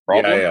approach the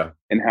problem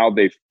and how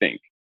they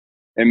think.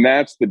 And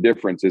that's the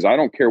difference is I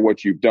don't care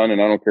what you've done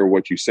and I don't care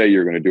what you say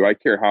you're going to do. I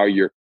care how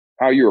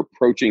you're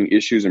approaching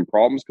issues and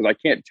problems because I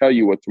can't tell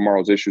you what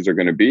tomorrow's issues are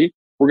going to be.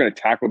 We're going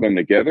to tackle them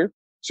together.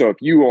 So if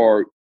you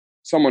are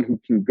someone who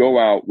can go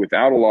out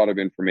without a lot of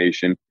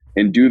information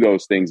and do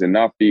those things and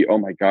not be, oh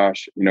my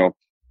gosh,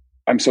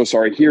 I'm so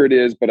sorry, here it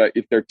is. But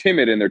if they're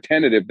timid and they're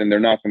tentative, then they're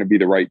not going to be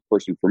the right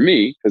person for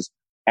me because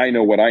I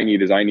know what I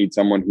need is I need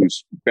someone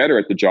who's better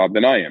at the job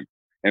than I am.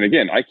 And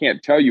again, I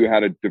can't tell you how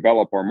to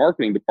develop our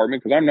marketing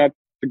department because I'm not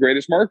the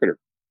greatest marketer.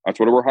 That's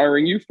what we're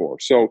hiring you for.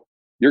 So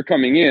you're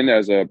coming in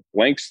as a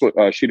blank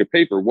sheet of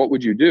paper. What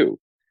would you do?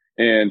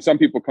 And some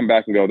people come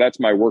back and go, that's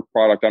my work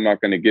product. I'm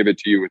not going to give it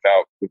to you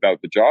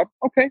without the job.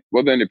 Okay.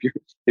 Well, then if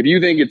you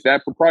think it's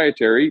that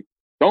proprietary,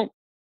 don't.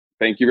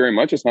 Thank you very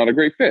much. It's not a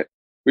great fit.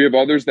 We have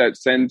others that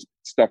send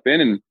stuff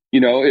in and,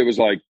 it was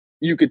like,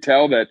 you could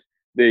tell that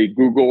they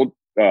Googled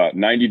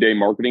 90-day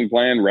marketing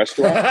plan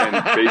restaurant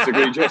and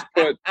basically just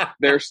put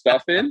their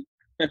stuff in.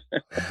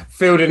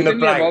 Filled in the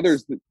blanks.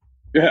 Others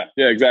yeah,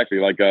 exactly.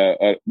 Like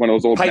one of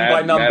those old paint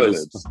by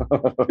numbers.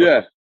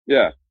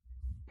 Yeah.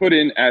 Put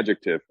in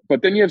adjective.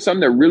 But then you have some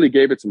that really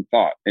gave it some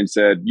thought and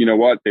said, you know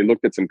what? They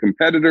looked at some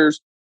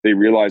competitors. They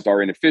realized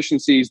our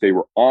inefficiencies. They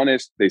were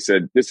honest. They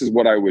said, this is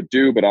what I would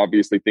do, but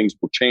obviously things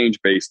will change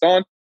based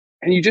on.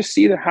 And you just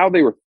see how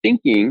they were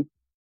thinking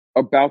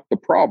about the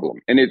problem.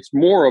 And it's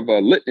more of a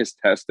litmus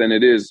test than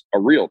it is a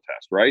real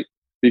test, right?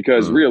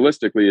 Because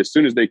realistically, as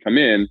soon as they come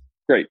in,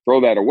 great, throw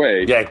that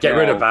away. Yeah, get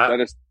rid of that.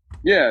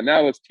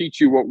 Now let's teach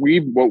you what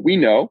we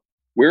know,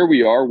 where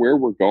we are, where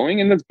we're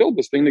going, and let's build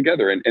this thing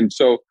together. And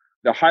so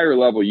the higher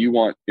level, you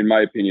want, in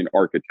my opinion,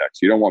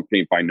 architects. You don't want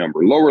paint by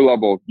number. Lower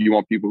level, you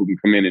want people who can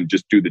come in and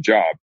just do the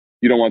job.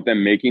 You don't want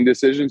them making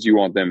decisions. You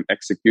want them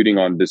executing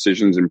on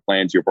decisions and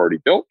plans you've already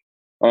built.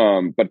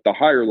 But the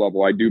higher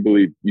level, I do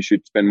believe you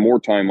should spend more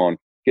time on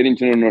getting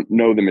to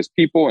know them as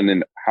people and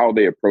then how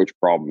they approach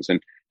problems.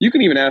 And you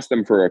can even ask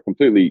them for a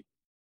completely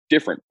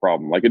different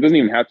problem. Like it doesn't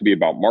even have to be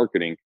about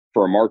marketing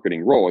for a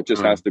marketing role. It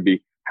just has to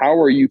be, how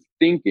are you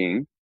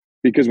thinking?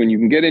 Because when you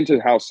can get into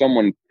how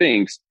someone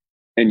thinks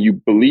and you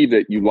believe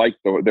that you like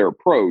their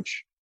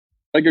approach,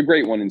 like a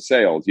great one in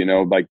sales,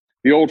 like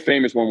the old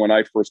famous one when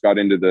I first got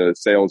into the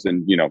sales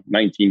in,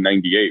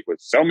 1998 was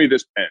sell me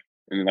this pen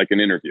in like an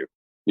interview,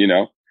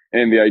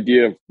 And the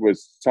idea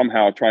was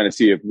somehow trying to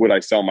see if would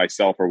I sell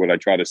myself or would I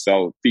try to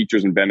sell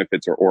features and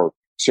benefits or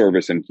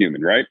service and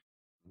human, right?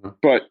 Mm-hmm.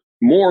 But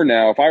more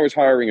now, if I was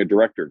hiring a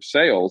director of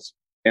sales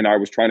and I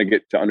was trying to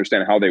get to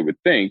understand how they would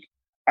think,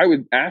 I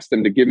would ask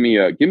them to give me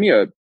a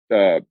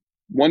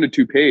 1 to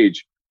 2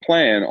 page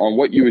plan on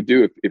what you would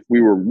do if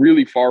we were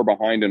really far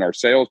behind in our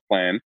sales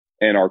plan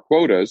and our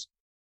quotas,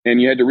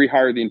 and you had to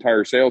rehire the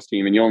entire sales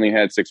team and you only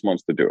had 6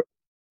 months to do it.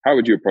 How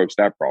would you approach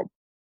that problem?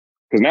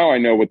 Because now I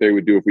know what they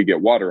would do if we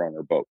get water on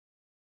their boat.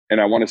 And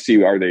I want to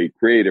see, are they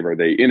creative? Are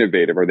they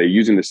innovative? Are they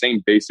using the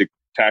same basic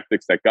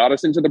tactics that got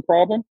us into the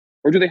problem?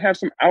 Or do they have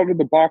some out of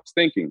the box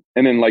thinking?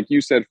 And then like you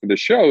said for the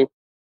show,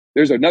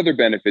 there's another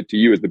benefit to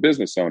you as the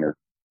business owner.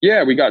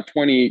 Yeah, we got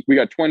 20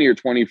 or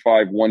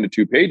 25 1 to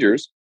 2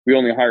 pagers. We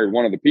only hired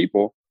one of the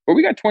people, but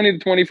we got 20 to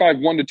 25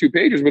 1 to 2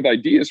 pagers with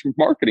ideas from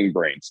marketing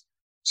brains.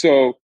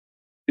 So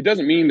it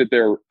doesn't mean that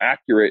they're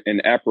accurate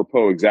and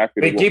apropos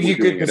exactly. It gives you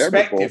good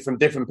perspective from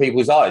different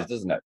people's eyes,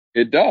 doesn't it?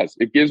 It does.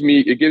 It gives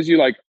you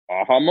like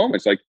aha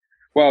moments. Like,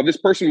 wow, this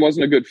person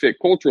wasn't a good fit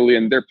culturally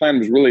and their plan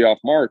was really off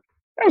mark.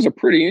 That was a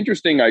pretty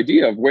interesting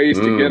idea of ways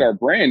to get our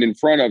brand in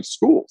front of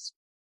schools.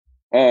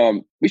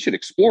 We should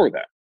explore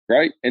that,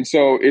 right? And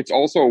so it's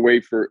also a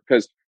way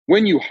because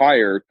when you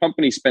hire,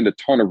 companies spend a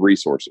ton of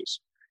resources.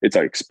 It's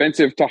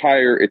expensive to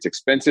hire. It's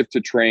expensive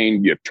to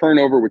train. You have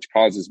turnover, which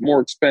causes more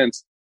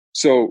expense.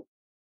 So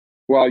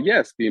while,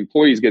 yes, the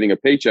employee is getting a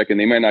paycheck and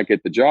they might not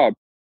get the job,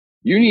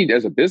 you need,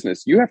 as a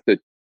business, you have to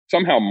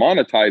somehow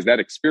monetize that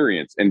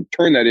experience and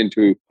turn that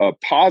into a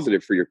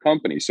positive for your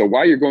company. So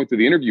while you're going through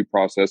the interview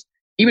process,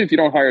 even if you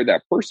don't hire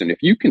that person, if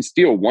you can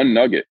steal one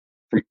nugget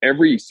from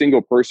every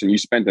single person you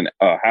spent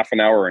half an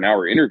hour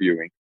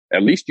interviewing,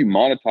 at least you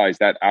monetize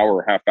that hour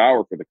or half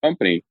hour for the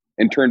company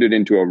and turned it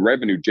into a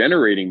revenue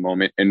generating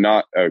moment and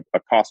not a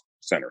cost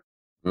center.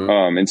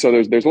 And so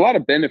there's a lot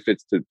of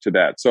benefits to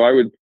that. So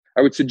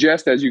I would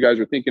suggest, as you guys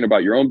are thinking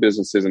about your own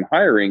businesses and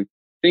hiring,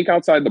 think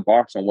outside the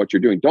box on what you're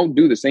doing. Don't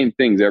do the same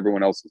things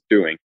everyone else is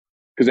doing,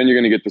 because then you're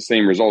going to get the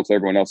same results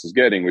everyone else is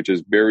getting, which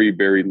is very,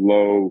 very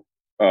low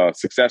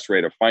success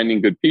rate of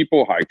finding good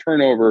people, high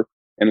turnover.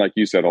 And like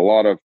you said, a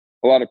lot of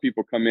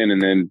people come in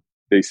and then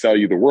they sell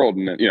you the world.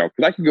 And then,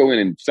 because I can go in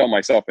and sell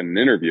myself in an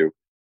interview,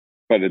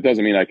 but it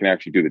doesn't mean I can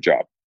actually do the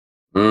job.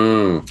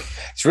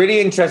 It's really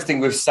interesting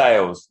with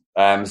sales.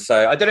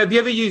 So I don't know, have you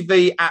ever used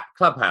the app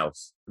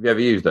Clubhouse? Have you ever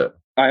used it?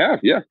 I have,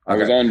 yeah. I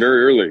was on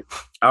very early.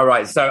 All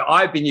right. So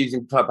I've been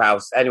using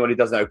Clubhouse. Anyone who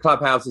doesn't know,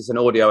 Clubhouse is an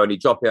audio-only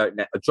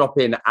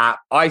drop-in app.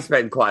 I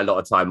spend quite a lot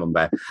of time on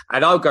there.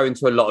 And I'll go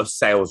into a lot of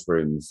sales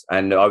rooms.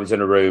 And I was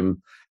in a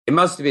room, it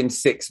must have been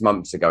 6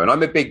 months ago. And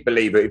I'm a big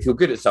believer, if you're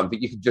good at something,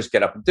 you can just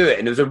get up and do it.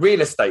 And it was a real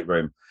estate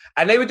room.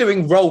 And they were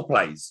doing role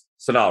plays,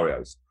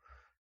 scenarios.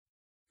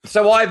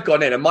 So I've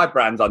gone in and my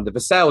brand's under the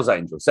Sales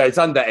Angel. So it's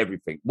under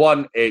everything.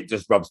 One, it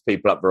just rubs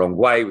people up the wrong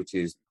way, which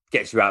is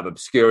gets you out of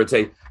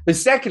obscurity. But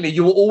secondly,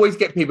 you will always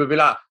get people be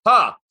like,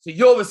 so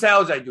you're the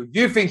Sales Angel.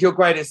 You think you're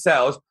great at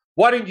sales.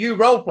 Why don't you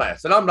role play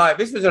us? And I'm like,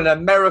 this was an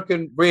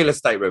American real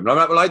estate room. And I'm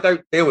like, well, I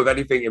don't deal with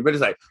anything in real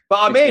estate, but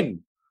I'm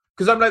in.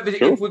 Because I'm like,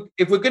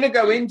 if we're going to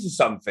go into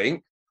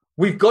something,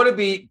 we've got to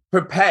be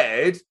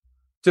prepared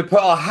to put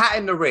our hat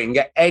in the ring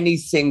at any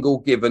single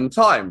given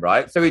time,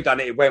 right? So we've done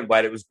it. It went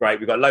well. It was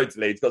great. We got loads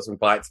of leads, got some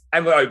clients,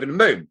 and we're over the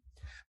moon.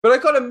 But I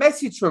got a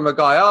message from a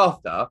guy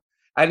after,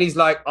 and he's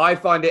like, I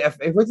find it,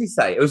 what did he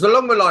say? It was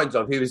along the lines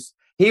of,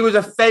 he was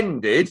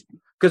offended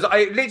because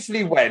I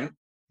literally went,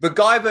 the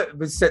guy that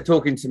was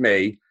talking to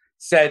me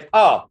said,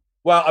 well,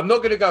 I'm not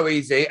going to go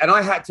easy. And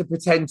I had to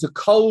pretend to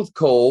cold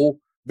call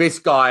this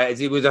guy as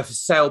he was a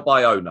sale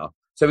by owner.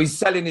 So he's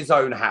selling his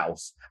own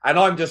house and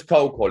I'm just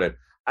cold calling.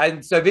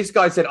 And so this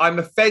guy said, I'm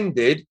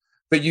offended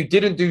that you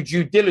didn't do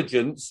due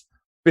diligence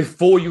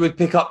before you would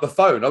pick up the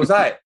phone. I was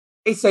like,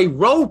 it's a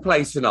role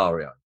play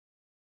scenario.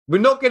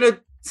 We're not going to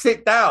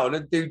sit down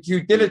and do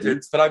due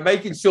diligence, but I'm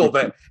making sure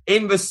that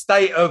in the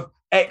state of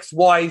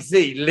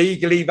XYZ,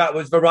 legally that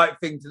was the right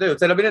thing to do. I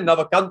said, I'm in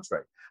another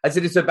country. I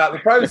said, it's about the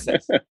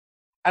process.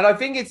 And I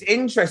think it's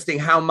interesting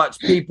how much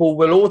people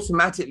will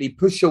automatically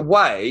push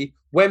away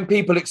when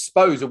people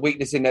expose a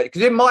weakness in there.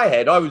 Because in my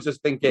head, I was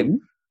just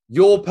thinking,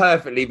 you're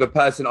perfectly the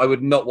person I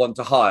would not want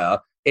to hire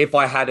if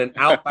I had an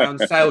outbound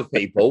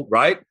salespeople,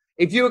 right?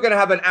 If you were going to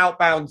have an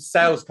outbound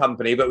sales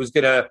company that was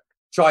going to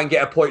try and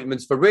get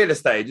appointments for real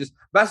estate,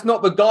 that's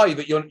not the guy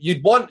that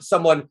you'd want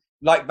someone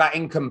like that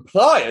in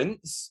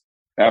compliance.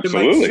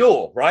 Absolutely. To make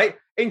sure, right?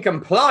 In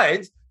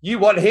compliance, you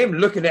want him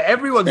looking at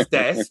everyone's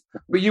desk,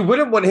 but you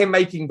wouldn't want him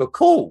making the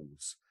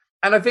calls.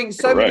 And I think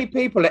so many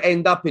people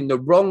end up in the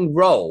wrong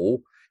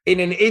role in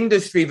an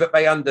industry that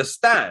they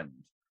understand.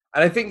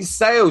 And I think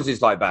sales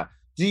is like that.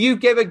 Do you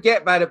ever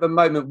get that at the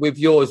moment with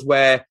yours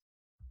where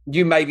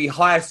you maybe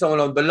hire someone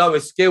on the lower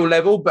skill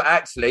level, but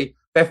actually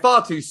they're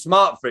far too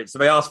smart for it, so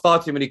they ask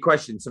far too many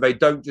questions, so they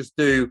don't just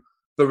do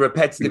the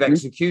repetitive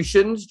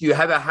executions? Do you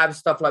ever have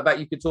stuff like that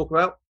you could talk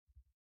about?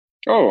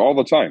 Oh, all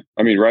the time.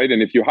 I mean, right.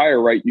 And if you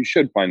hire right, you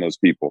should find those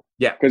people.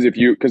 Yeah.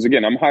 Because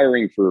again, I'm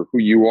hiring for who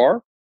you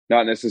are,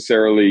 not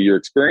necessarily your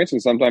experience.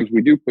 And sometimes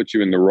we do put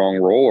you in the wrong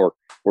role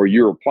or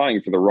you're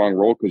applying for the wrong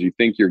role because you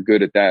think you're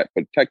good at that,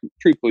 but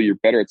truthfully, you're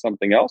better at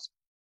something else.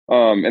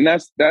 And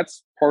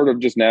that's part of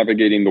just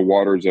navigating the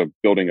waters of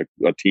building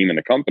a team and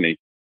a company.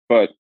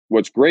 But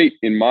what's great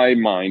in my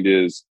mind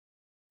is,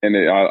 and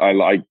I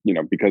like,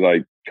 because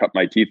I cut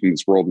my teeth in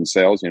this world in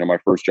sales, my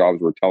first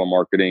jobs were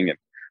telemarketing, and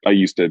I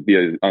used to be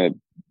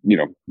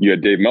you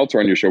had Dave Meltzer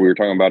on your show. We were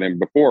talking about him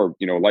before,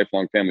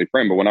 lifelong family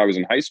friend. But when I was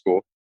in high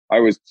school, I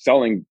was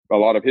selling a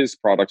lot of his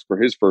products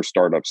for his first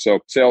startup. So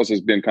sales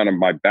has been kind of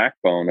my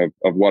backbone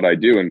of what I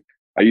do. And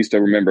I used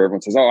to remember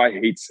everyone says, I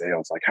hate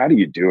sales. Like, how do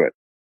you do it?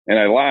 And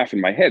I laugh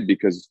in my head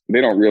because they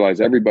don't realize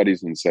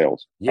everybody's in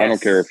sales. Yes. I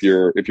don't care if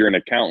you're an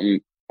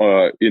accountant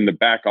in the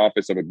back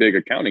office of a big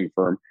accounting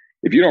firm.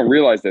 If you don't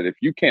realize that if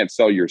you can't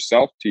sell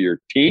yourself to your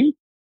team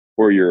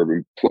or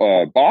your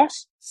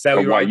boss,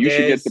 sell your why ideas, you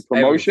should get the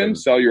promotion, everything.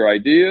 Sell your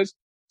ideas,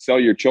 sell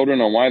your children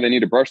on why they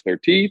need to brush their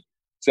teeth,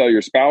 sell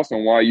your spouse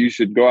on why you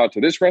should go out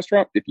to this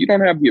restaurant. If you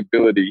don't have the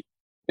ability,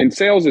 and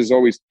sales is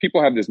always,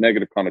 people have this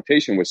negative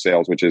connotation with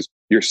sales, which is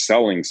you're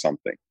selling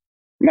something.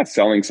 I'm not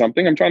selling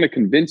something. I'm trying to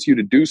convince you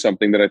to do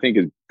something that I think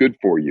is good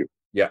for you.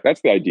 Yeah.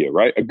 That's the idea,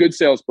 right? A good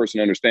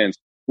salesperson understands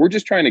we're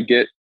just trying to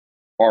get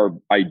our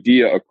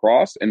idea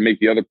across and make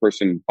the other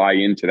person buy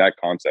into that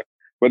concept.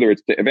 whether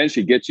it's to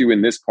eventually get you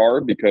in this car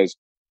because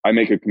I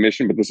make a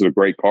commission, but this is a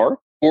great car,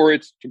 or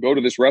it's to go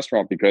to this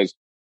restaurant because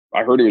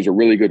I heard it was a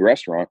really good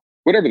restaurant.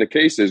 Whatever the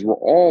case is, we're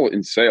all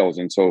in sales.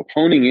 And so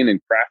honing in and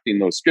crafting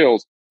those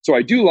skills. So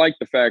I do like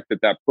the fact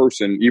that that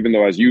person, even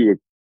though as you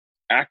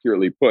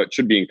accurately put,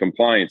 should be in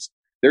compliance,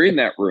 they're in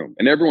that room,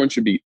 and everyone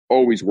should be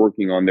always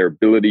working on their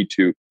ability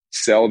to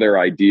sell their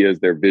ideas,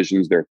 their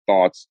visions, their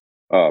thoughts,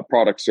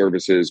 product,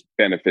 services,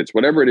 benefits,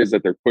 whatever it is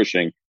that they're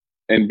pushing,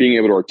 and being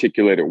able to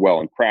articulate it well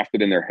and craft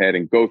it in their head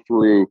and go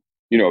through,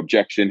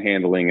 objection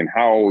handling and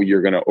how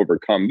you're going to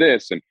overcome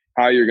this and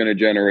how you're going to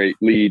generate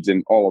leads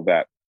and all of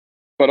that.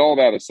 But all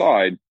that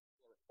aside,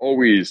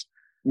 always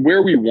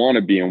where we want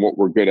to be and what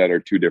we're good at are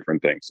two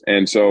different things.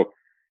 And so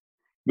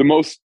the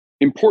most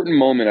important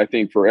moment, I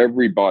think, for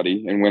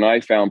everybody, and when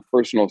I found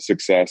personal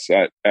success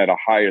at a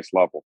highest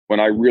level, when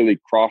I really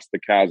crossed the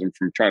chasm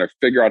from trying to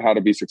figure out how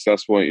to be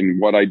successful in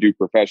what I do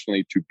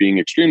professionally to being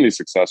extremely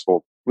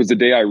successful, was the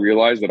day I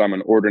realized that I'm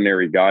an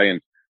ordinary guy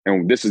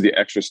and this is the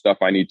extra stuff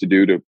I need to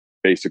do to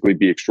basically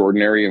be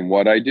extraordinary in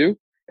what I do.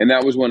 And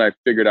that was when I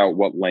figured out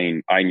what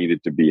lane I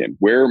needed to be in,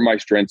 where my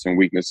strengths and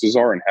weaknesses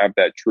are, and have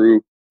that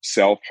true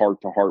self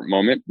heart-to-heart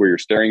moment where you're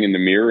staring in the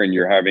mirror and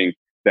you're having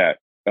that,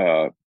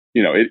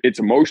 it's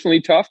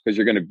emotionally tough because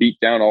you're going to beat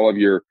down all of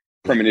your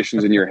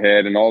premonitions in your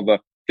head and all the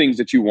things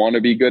that you want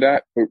to be good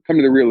at, but come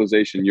to the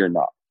realization you're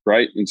not,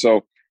 right? And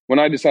so when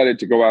I decided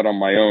to go out on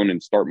my own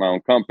and start my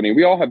own company,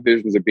 we all have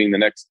visions of being the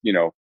next,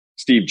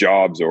 Steve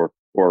Jobs or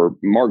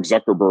Mark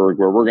Zuckerberg,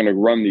 where we're going to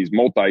run these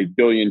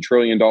multi-billion,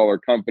 trillion-dollar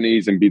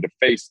companies and be the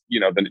face,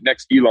 the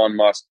next Elon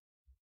Musk.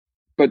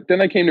 But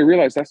then I came to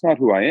realize that's not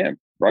who I am,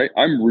 right?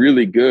 I'm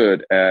really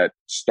good at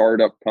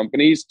startup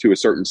companies to a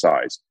certain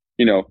size,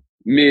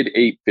 mid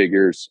 8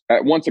 figures.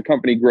 Once a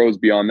company grows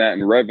beyond that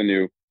in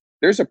revenue,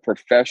 there's a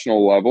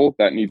professional level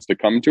that needs to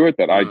come to it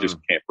that I just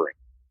can't bring.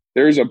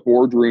 There's a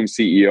boardroom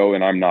CEO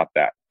and I'm not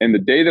that. And the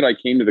day that I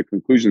came to the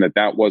conclusion that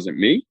that wasn't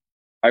me,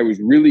 I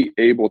was really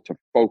able to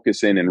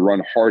focus in and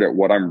run hard at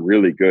what I'm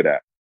really good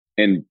at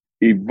and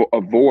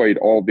avoid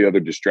all the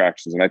other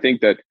distractions. And I think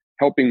that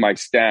helping my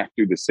staff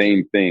do the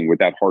same thing with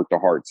that heart to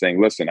heart,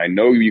 saying, listen, I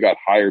know you got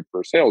hired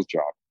for a sales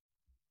job,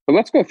 but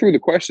let's go through the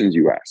questions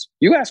you ask.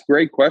 You ask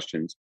great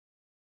questions,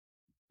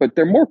 but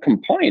they're more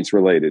compliance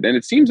related. And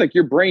it seems like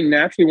your brain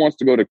naturally wants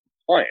to go to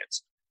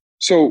compliance.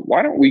 So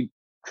why don't we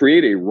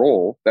create a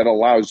role that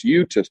allows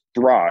you to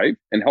thrive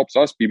and helps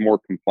us be more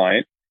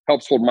compliant,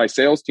 helps hold my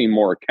sales team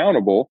more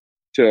accountable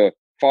to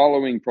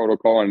following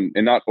protocol and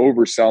not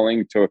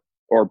overselling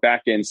or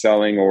back end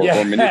selling or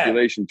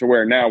manipulation to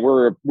where now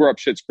we're up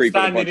shit's creek.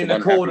 Standing in the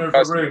corner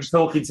of the room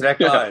talking to their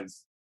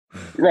clients.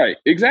 Right.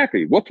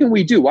 Exactly. What can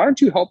we do? Why don't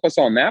you help us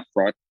on that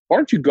front? Why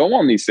don't you go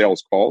on these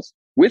sales calls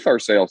with our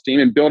sales team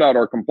and build out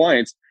our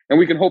compliance? And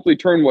we can hopefully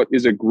turn what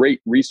is a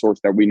great resource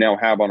that we now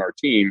have on our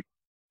team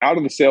out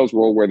of the sales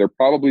role where they're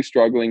probably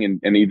struggling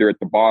and either at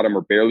the bottom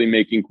or barely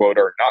making quota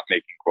or not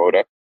making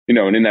quota,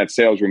 and in that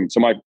sales room.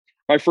 So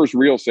my first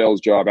real sales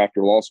job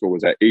after law school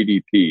was at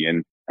ADP,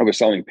 and I was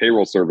selling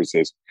payroll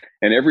services.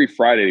 And every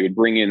Friday they would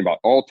bring in about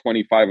all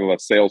 25 of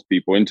us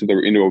salespeople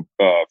into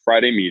a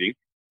Friday meeting,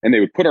 and they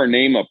would put our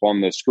name up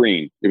on the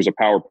screen. It was a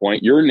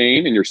PowerPoint, your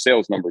name and your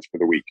sales numbers for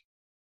the week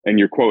and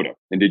your quota.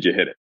 And did you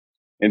hit it?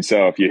 And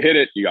so if you hit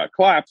it, you got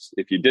claps.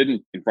 If you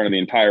didn't, in front of the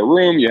entire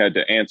room, you had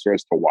to answer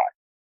as to why.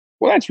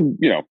 Well, that's,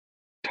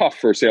 tough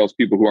for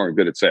salespeople who aren't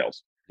good at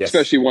sales,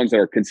 especially ones that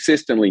are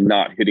consistently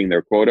not hitting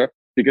their quota,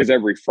 because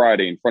every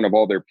Friday in front of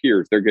all their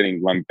peers, they're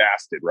getting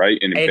lambasted, right?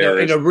 And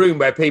embarrassed. In a room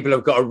where people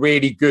have got a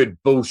really good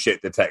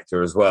bullshit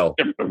detector as well.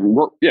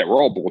 We're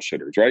all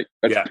bullshitters, right?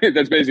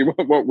 That's basically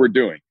what we're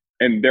doing.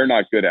 And they're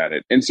not good at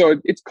it. And so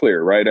it's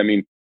clear, right? I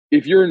mean,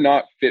 if you're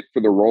not fit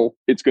for the role,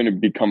 it's going to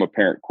become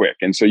apparent quick.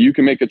 And so you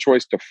can make a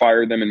choice to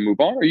fire them and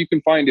move on, or you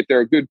can find if they're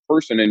a good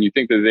person and you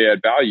think that they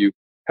add value,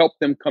 help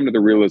them come to the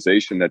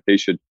realization that they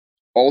should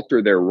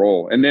alter their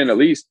role. And then at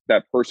least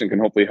that person can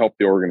hopefully help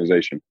the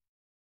organization.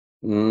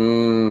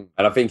 And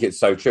I think it's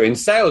so true. In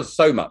sales,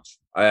 so much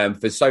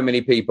for so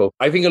many people.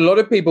 I think a lot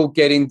of people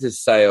get into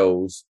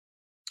sales,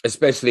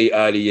 especially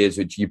early years,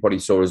 which you probably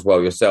saw as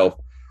well yourself.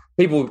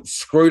 People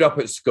screwed up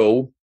at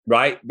school,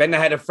 right? Then they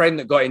had a friend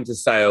that got into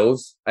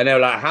sales and they were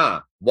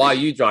like, why are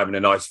you driving a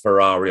nice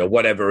Ferrari or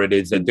whatever it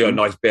is and do a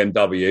nice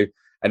BMW?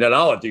 And then,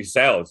 I do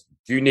sales.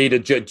 Do you need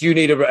like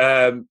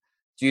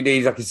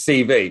a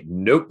CV?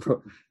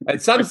 Nope.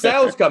 And some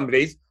sales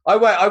companies,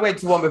 I went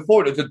to one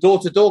before, it was a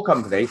door-to-door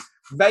company.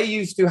 They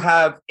used to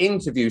have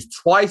interviews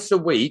twice a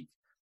week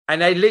and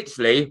they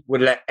literally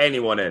would let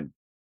anyone in.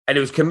 And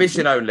it was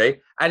commission only.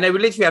 And they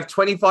would literally have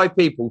 25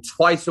 people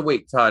twice a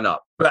week turn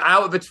up. But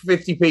out of the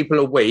 50 people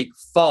a week,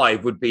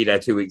 5 would be there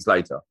 2 weeks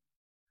later.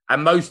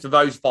 And most of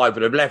those 5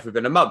 would have left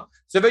within a month.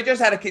 So they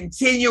just had a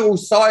continual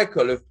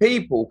cycle of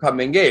people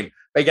coming in.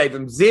 They gave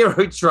them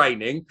 0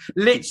 training.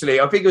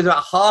 Literally, I think it was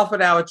about half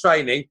an hour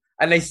training.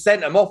 And they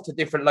sent them off to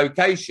different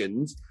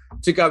locations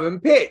to go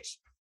and pitch.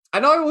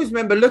 And I always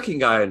remember looking,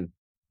 going,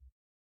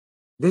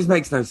 this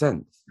makes no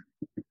sense.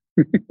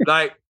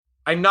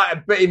 And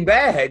not, but in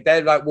their head,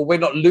 they're like, well, we're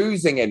not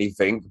losing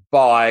anything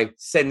by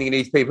sending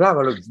these people out.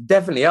 Well, look,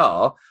 definitely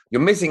are.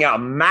 You're missing out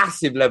on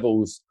massive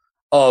levels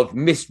of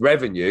missed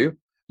revenue.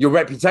 Your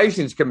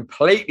reputation's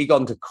completely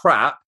gone to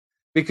crap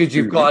because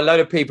you've got a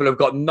load of people who've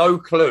got no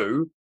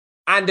clue,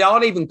 and they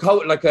aren't even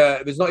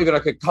there's not even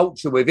like a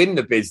culture within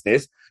the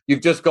business.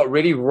 You've just got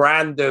really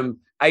random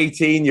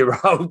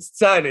 18-year-olds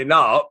turning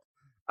up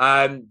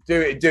and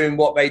doing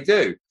what they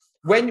do.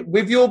 When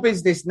with your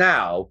business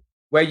now,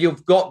 where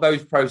you've got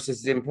those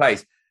processes in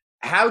place,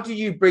 how do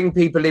you bring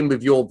people in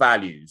with your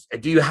values?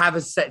 Do you have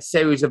a set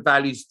series of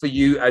values for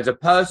you as a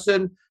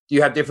person? Do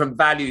you have different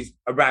values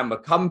around the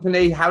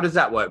company? How does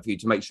that work for you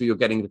to make sure you're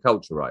getting the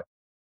culture right?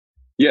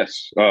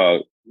 Yes.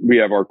 We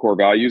have our core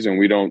values and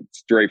we don't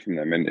stray from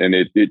them. And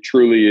it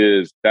truly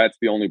is, that's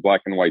the only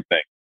black and white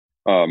thing.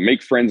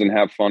 Make friends and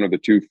have fun are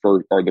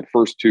the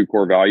first two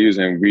core values.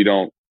 And we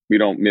don't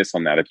miss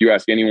on that. If you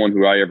ask anyone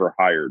who I ever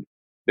hired,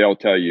 they'll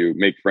tell you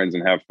make friends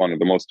and have fun are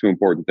the most two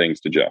important things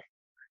to Jeff.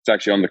 It's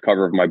actually on the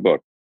cover of my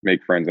book,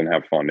 Make Friends and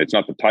Have Fun. It's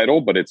not the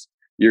title, but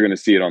you're going to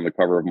see it on the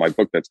cover of my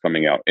book that's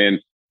coming out. And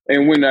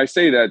when I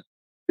say that,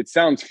 it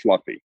sounds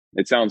fluffy.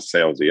 It sounds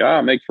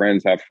salesy. Make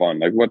friends, have fun.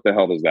 Like, what the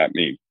hell does that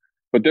mean?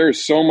 But there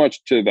is so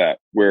much to that,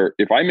 where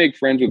if I make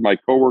friends with my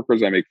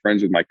coworkers, I make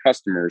friends with my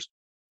customers,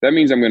 that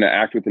means I'm going to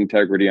act with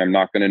integrity. I'm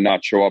not going to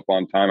not show up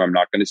on time. I'm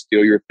not going to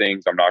steal your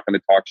things. I'm not going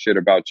to talk shit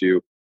about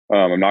you.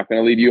 I'm not going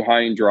to leave you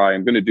high and dry.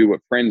 I'm going to do what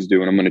friends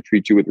do, and I'm going to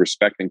treat you with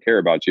respect and care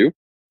about you,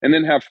 and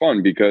then have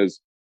fun. Because,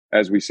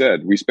 as we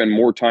said, we spend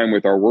more time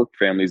with our work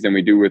families than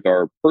we do with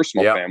our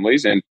personal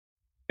families. And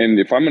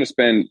if I'm going to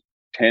spend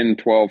 10,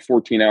 12,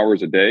 14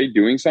 hours a day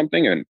doing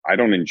something and I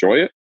don't enjoy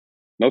it,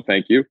 no,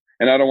 thank you.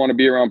 And I don't want to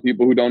be around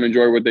people who don't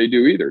enjoy what they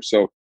do either.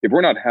 So if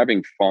we're not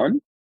having fun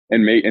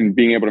and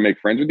being able to make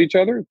friends with each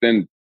other,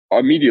 then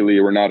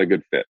immediately we're not a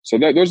good fit. So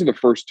those are the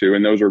first two,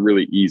 and those are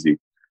really easy.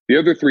 The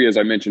other three, as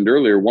I mentioned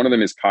earlier, one of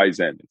them is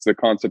Kaizen. It's the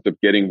concept of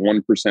getting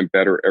 1%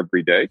 better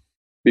every day,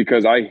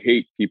 because I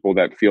hate people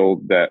that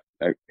feel that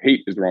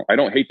hate is wrong. I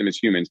don't hate them as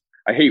humans.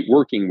 I hate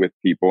working with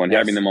people and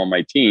having them on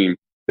my team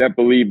that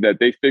believe that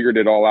they figured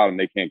it all out and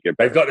they can't get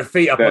better. They've got their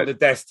feet up on the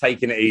desk,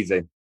 taking it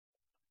easy.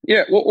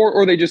 Yeah, well,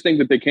 or they just think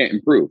that they can't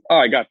improve. Oh,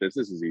 I got this.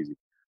 This is easy.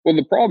 Well,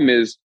 the problem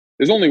is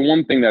there's only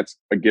one thing that's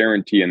a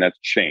guarantee, and that's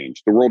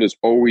change. The world is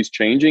always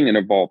changing and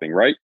evolving,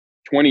 right?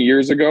 20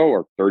 years ago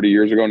or 30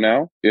 years ago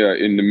now,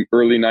 in the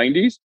early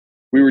 90s,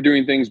 we were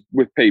doing things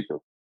with paper.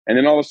 And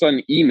then all of a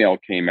sudden, email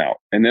came out.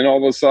 And then all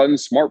of a sudden,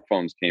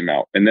 smartphones came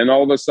out. And then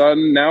all of a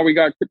sudden, now we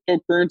got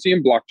cryptocurrency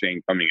and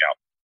blockchain coming out.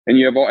 And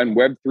you have and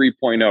Web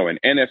 3.0 and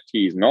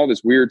NFTs and all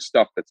this weird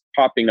stuff that's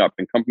popping up.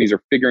 And companies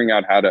are figuring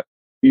out how to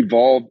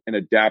evolve and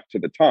adapt to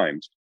the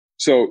times.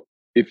 So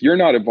if you're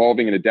not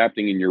evolving and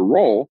adapting in your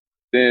role,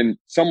 then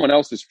someone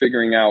else is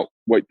figuring out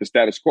what the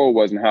status quo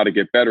was and how to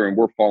get better. And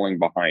we're falling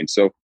behind.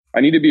 So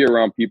I need to be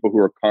around people who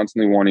are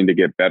constantly wanting to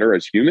get better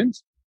as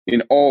humans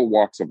in all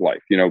walks of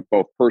life,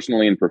 both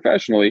personally and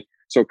professionally.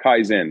 So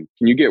Kaizen,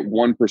 can you get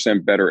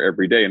 1% better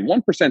every day? And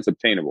 1% is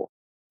obtainable.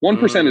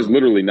 1% is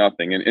literally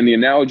nothing. And the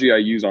analogy I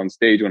use on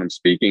stage when I'm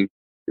speaking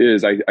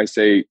is I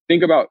say,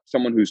 think about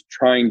someone who's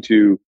trying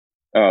to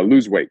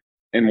lose weight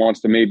and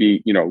wants to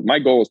maybe, my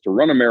goal is to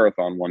run a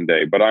marathon one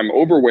day, but I'm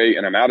overweight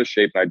and I'm out of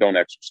shape and I don't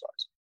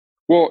exercise.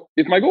 Well,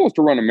 if my goal is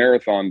to run a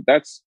marathon,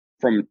 that's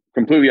from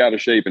completely out of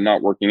shape and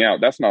not working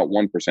out. That's not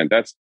 1%.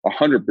 That's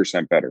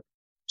 100% better.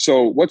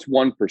 So what's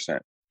 1%?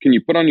 Can you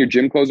put on your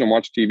gym clothes and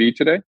watch TV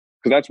today?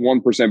 Because that's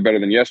 1% better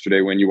than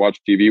yesterday when you watch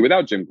TV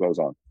without gym clothes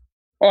on.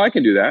 Oh, I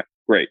can do that.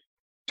 Great.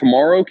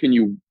 Tomorrow, can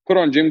you put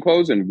on gym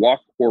clothes and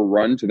walk or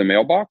run to the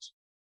mailbox?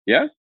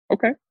 Yeah?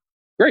 Okay.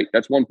 Great.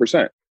 That's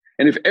 1%.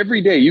 And if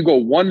every day you go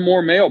one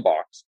more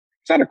mailbox,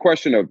 it's not a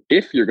question of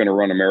if you're going to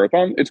run a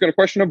marathon. It's going to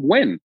question of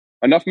when.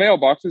 Enough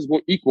mailboxes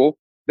will equal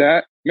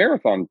that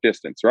marathon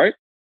distance, right?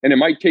 And it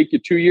might take you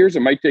 2 years,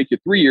 it might take you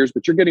 3 years,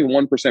 but you're getting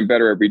 1%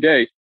 better every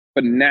day.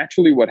 But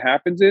naturally what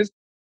happens is,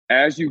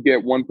 as you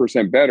get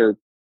 1% better,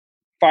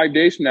 5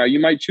 days from now, you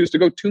might choose to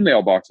go 2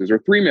 mailboxes or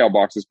 3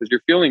 mailboxes because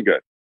you're feeling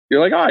good. You're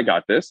like, oh, I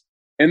got this.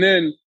 And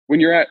then when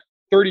you're at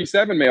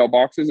 37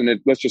 mailboxes, and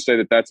let's just say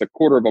that that's a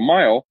quarter of a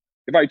mile,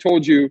 if I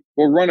told you,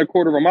 well, run a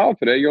quarter of a mile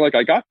today, you're like,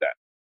 I got that,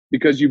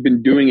 because you've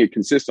been doing it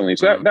consistently.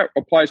 So that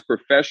applies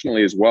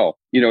professionally as well.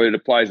 It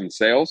applies in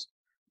sales,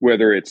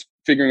 whether it's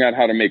figuring out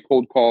how to make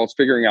cold calls,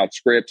 figuring out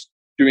scripts,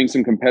 doing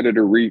some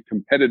competitive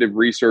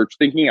research,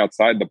 thinking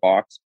outside the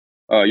box.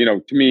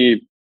 To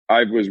me,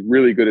 I was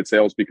really good at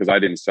sales because I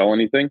didn't sell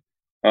anything.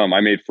 I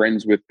made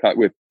friends with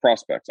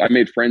prospects. I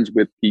made friends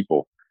with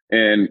people.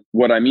 And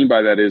what I mean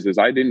by that is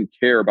I didn't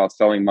care about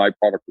selling my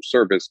product or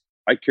service.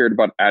 I cared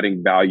about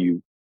adding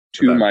value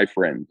to my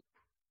friend.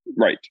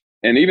 Right.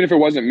 And even if it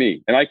wasn't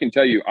me, and I can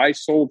tell you, I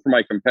sold for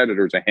my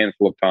competitors a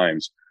handful of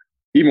times,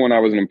 even when I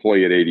was an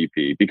employee at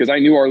ADP, because I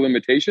knew our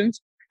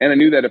limitations. And I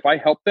knew that if I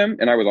helped them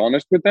and I was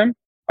honest with them,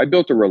 I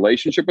built a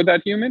relationship with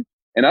that human.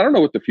 And I don't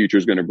know what the future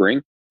is going to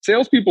bring.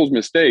 Salespeople's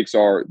mistakes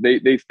are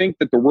they think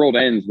that the world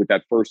ends with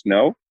that first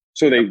no.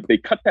 So they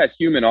cut that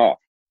human off.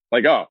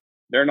 Like, oh,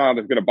 they're not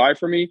going to buy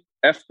from me.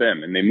 F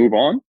them, and they move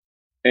on.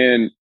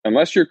 And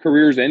unless your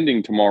career is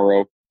ending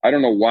tomorrow, I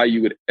don't know why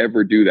you would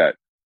ever do that.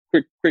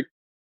 Quick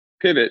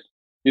pivot.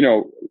 You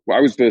know,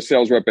 I was the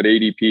sales rep at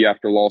ADP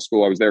after law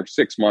school. I was there for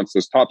 6 months,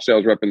 this top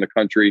sales rep in the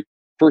country,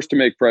 first to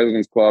make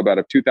President's Club out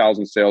of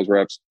 2,000 sales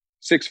reps,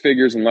 6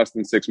 figures in less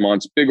than 6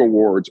 months, big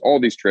awards, all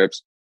these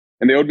trips.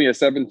 And they owed me a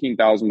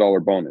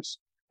 $17,000 bonus.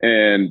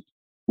 And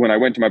when I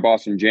went to my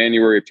boss in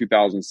January of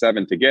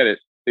 2007 to get it,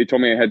 they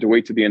told me I had to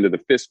wait to the end of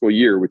the fiscal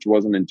year, which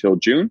wasn't until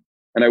June,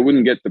 and I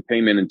wouldn't get the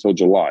payment until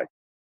July.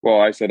 Well,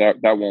 I said,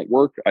 that won't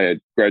work. I had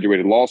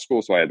graduated law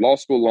school, so I had law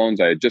school loans.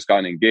 I had just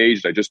gotten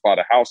engaged. I just bought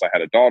a house. I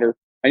had a daughter.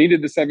 I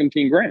needed the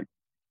 17 grand.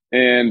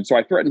 And so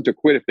I threatened to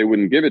quit if they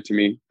wouldn't give it to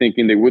me,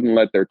 thinking they wouldn't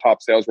let their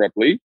top sales rep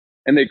leave.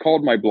 And they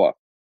called my bluff.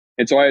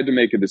 And so I had to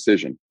make a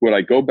decision. Would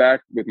I go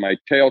back with my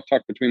tail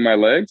tucked between my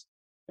legs?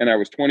 And I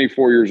was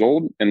 24 years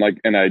old, and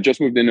I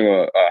just moved into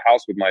a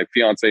house with my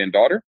fiance and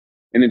daughter.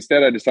 And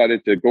instead, I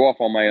decided to go off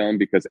on my own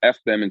because F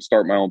them and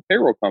start my own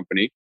payroll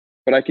company.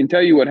 But I can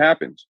tell you what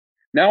happens.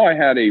 Now I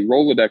had a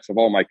Rolodex of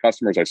all my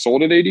customers I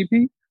sold at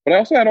ADP, but I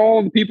also had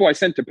all the people I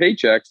sent to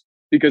paychecks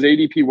because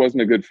ADP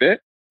wasn't a good fit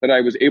that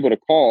I was able to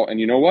call. And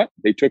you know what?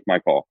 They took my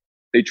call.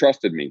 They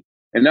trusted me.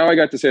 And now I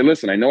got to say,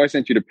 listen, I know I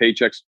sent you to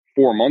paychecks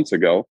 4 months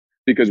ago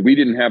because we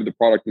didn't have the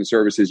product and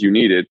services you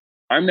needed.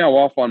 I'm now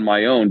off on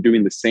my own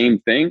doing the same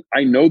thing.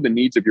 I know the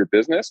needs of your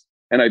business,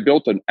 and I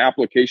built an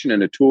application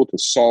and a tool to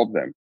solve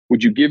them.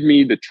 Would you give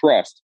me the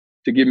trust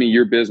to give me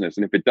your business?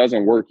 And if it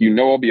doesn't work,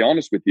 I'll be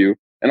honest with you,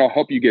 and I'll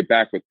help you get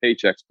back with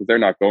paychecks because they're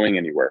not going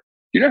anywhere.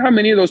 Do you know how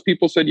many of those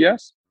people said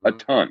yes? A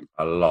ton.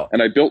 A lot.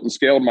 And I built and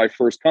scaled my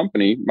first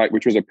company,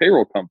 which was a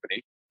payroll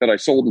company that I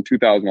sold in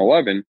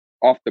 2011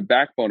 off the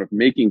backbone of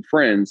making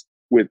friends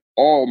with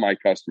all my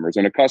customers.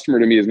 And a customer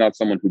to me is not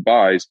someone who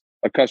buys.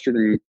 A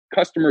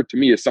customer to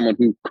me is someone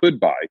who could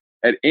buy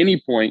at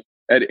any point,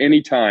 at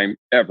any time,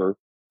 ever,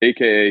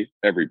 AKA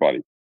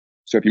everybody.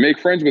 So if you make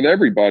friends with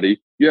everybody,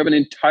 you have an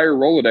entire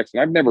Rolodex.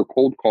 And I've never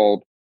cold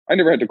called. I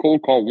never had to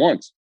cold call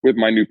once with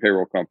my new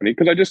payroll company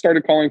because I just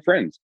started calling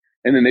friends.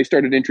 And then they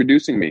started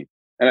introducing me.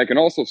 And I can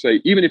also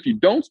say, even if you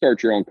don't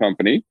start your own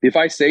company, if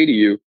I say to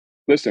you,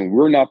 listen,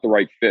 we're not the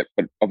right fit,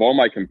 but of all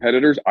my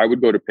competitors, I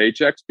would go to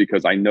Paychex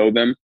because I know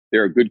them.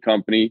 They're a good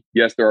company.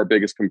 Yes, they're our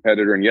biggest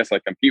competitor. And yes, I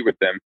compete with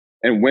them.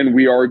 And when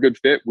we are a good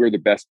fit, we're the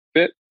best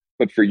fit.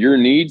 But for your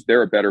needs,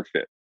 they're a better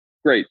fit.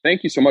 Great.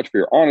 Thank you so much for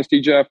your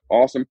honesty, Jeff.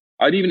 Awesome.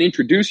 I'd even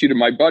introduce you to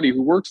my buddy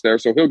who works there.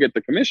 So he'll get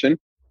the commission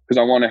because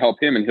I want to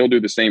help him and he'll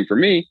do the same for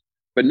me.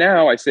 But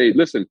now I say,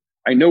 listen,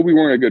 I know we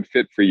weren't a good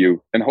fit for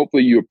you. And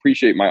hopefully you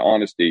appreciate my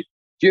honesty.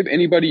 Do you have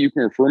anybody you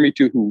can refer me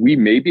to who we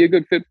may be a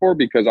good fit for?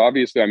 Because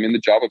obviously I'm in the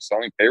job of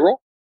selling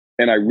payroll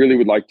and I really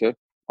would like to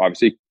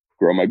obviously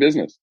grow my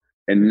business.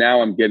 And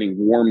now I'm getting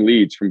warm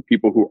leads from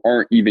people who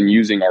aren't even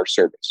using our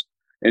service.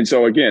 And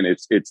so again,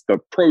 it's the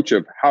approach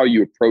of how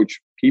you approach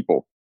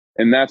people.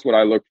 And that's what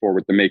I look for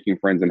with the making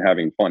friends and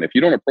having fun. If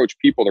you don't approach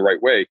people the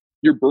right way,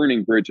 you're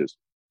burning bridges.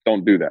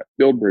 Don't do that.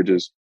 Build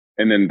bridges.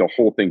 And then the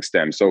whole thing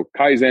stems. So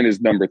Kaizen is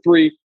number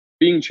 3.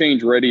 Being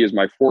change ready is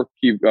my 4th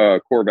key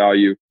core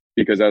value.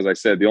 Because as I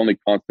said, the only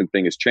constant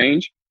thing is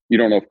change. You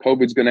don't know if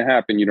COVID's going to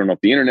happen. You don't know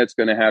if the internet's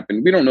going to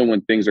happen. We don't know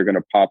when things are going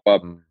to pop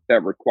up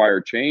that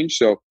require change.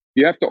 So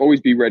you have to always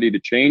be ready to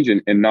change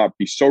and not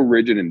be so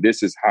rigid. And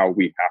this is how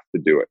we have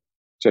to do it.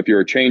 So if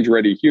you're a change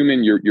ready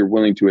human, you're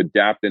willing to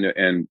adapt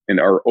and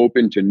are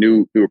open to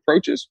new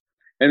approaches.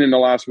 And then the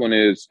last one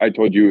is, I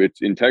told you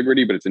it's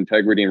integrity, but it's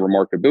integrity and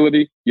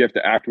remarkability. You have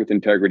to act with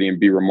integrity and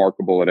be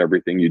remarkable at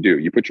everything you do.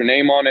 You put your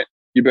name on it.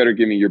 You better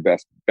give me your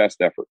best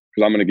effort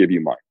because I'm going to give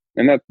you mine.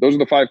 And those are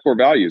the 5 core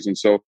values. And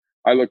so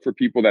I look for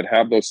people that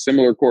have those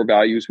similar core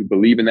values, who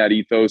believe in that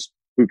ethos,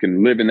 who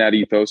can live in that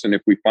ethos. And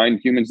if we find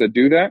humans that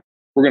do that,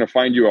 we're going to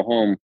find you a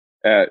home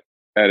at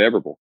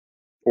Everbull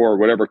or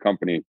whatever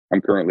company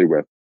I'm currently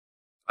with.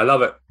 I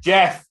love it.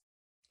 Jeff,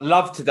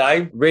 love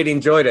today. Really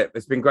enjoyed it.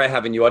 It's been great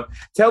having you on.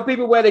 Tell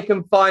people where they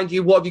can find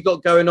you. What have you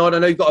got going on? I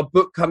know you've got a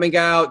book coming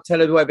out. Tell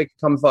them where they can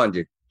come find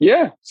you.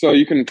 Yeah. So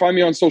you can find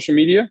me on social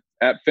media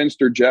at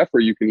Fenster Jeff, or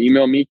you can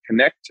email me,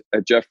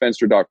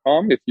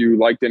 connect@jefffenster.com. If you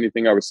liked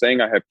anything I was saying,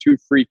 I have 2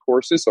 free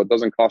courses, so it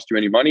doesn't cost you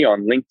any money,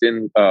 on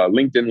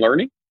LinkedIn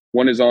Learning.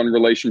 One is on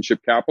relationship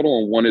capital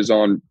and one is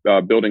on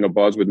building a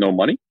buzz with no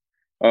money.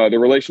 The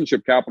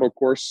relationship capital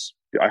course,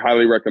 I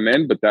highly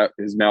recommend, but that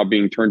is now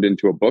being turned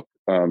into a book.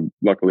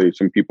 Luckily,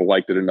 some people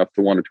liked it enough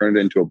to want to turn it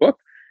into a book.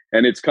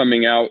 And it's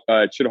coming out.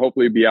 It should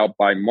hopefully be out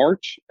by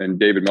March. And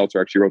David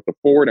Meltzer actually wrote the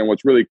foreword. And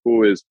what's really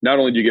cool is not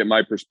only do you get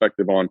my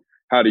perspective on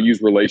how to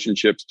use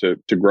relationships to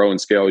grow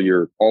and scale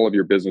all of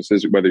your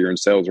businesses, whether you're in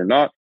sales or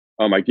not.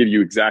 I give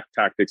you exact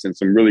tactics and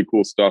some really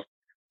cool stuff,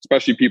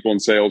 especially people in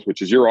sales,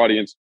 which is your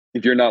audience.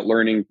 If you're not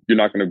learning, you're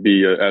not going to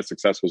be as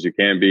successful as you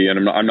can be.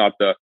 And I'm not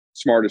the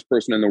smartest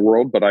person in the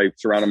world, but I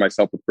surrounded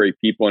myself with great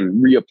people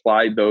and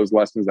reapplied those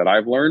lessons that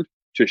I've learned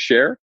to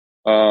share.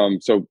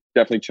 So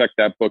definitely check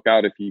that book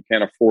out. If you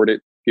can't afford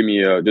it,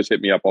 just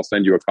hit me up. I'll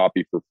send you a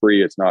copy for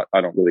free.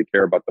 I don't really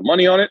care about the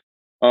money on it.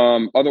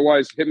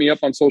 Otherwise, hit me up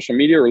on social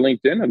media or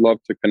LinkedIn. I'd love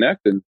to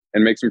connect and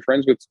make some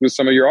friends with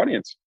some of your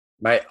audience.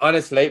 Mate,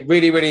 honestly,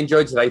 really, really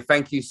enjoyed today.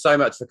 Thank you so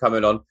much for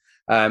coming on.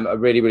 I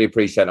really, really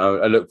appreciate it.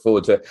 I look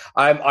forward to it.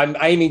 I'm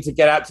aiming to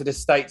get out to the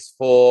States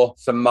for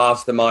some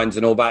masterminds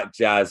and all that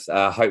jazz,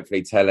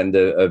 hopefully tail end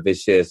of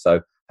this year.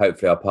 So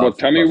hopefully I'll pass. Well,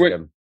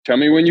 tell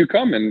me when you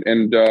come,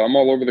 and I'm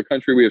all over the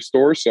country. We have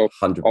stores, so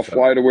 100%. I'll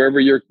fly to wherever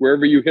you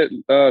hit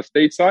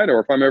stateside, or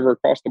if I'm ever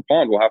across the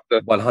pond, we'll have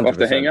to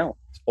hang out.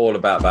 It's all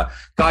about that.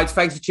 Guys,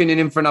 thanks for tuning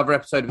in for another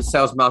episode of the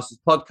Sales Masters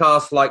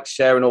podcast. Like,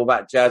 share, and all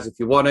that jazz if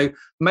you want to.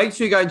 Make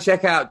sure you go and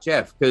check out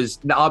Jeff, because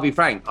I'll be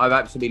frank, I've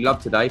absolutely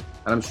loved today,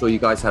 and I'm sure you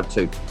guys have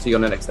too. See you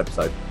on the next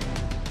episode.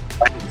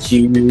 Thank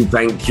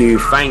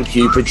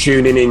you for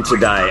tuning in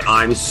today.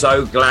 I'm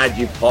so glad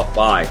you popped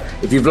by.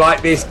 If you've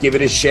liked this, give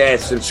it a share,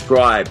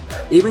 subscribe,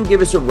 even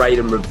give us a rate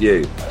and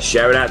review.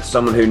 Share it out to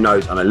someone who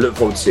knows, and I look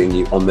forward to seeing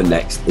you on the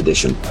next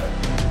edition.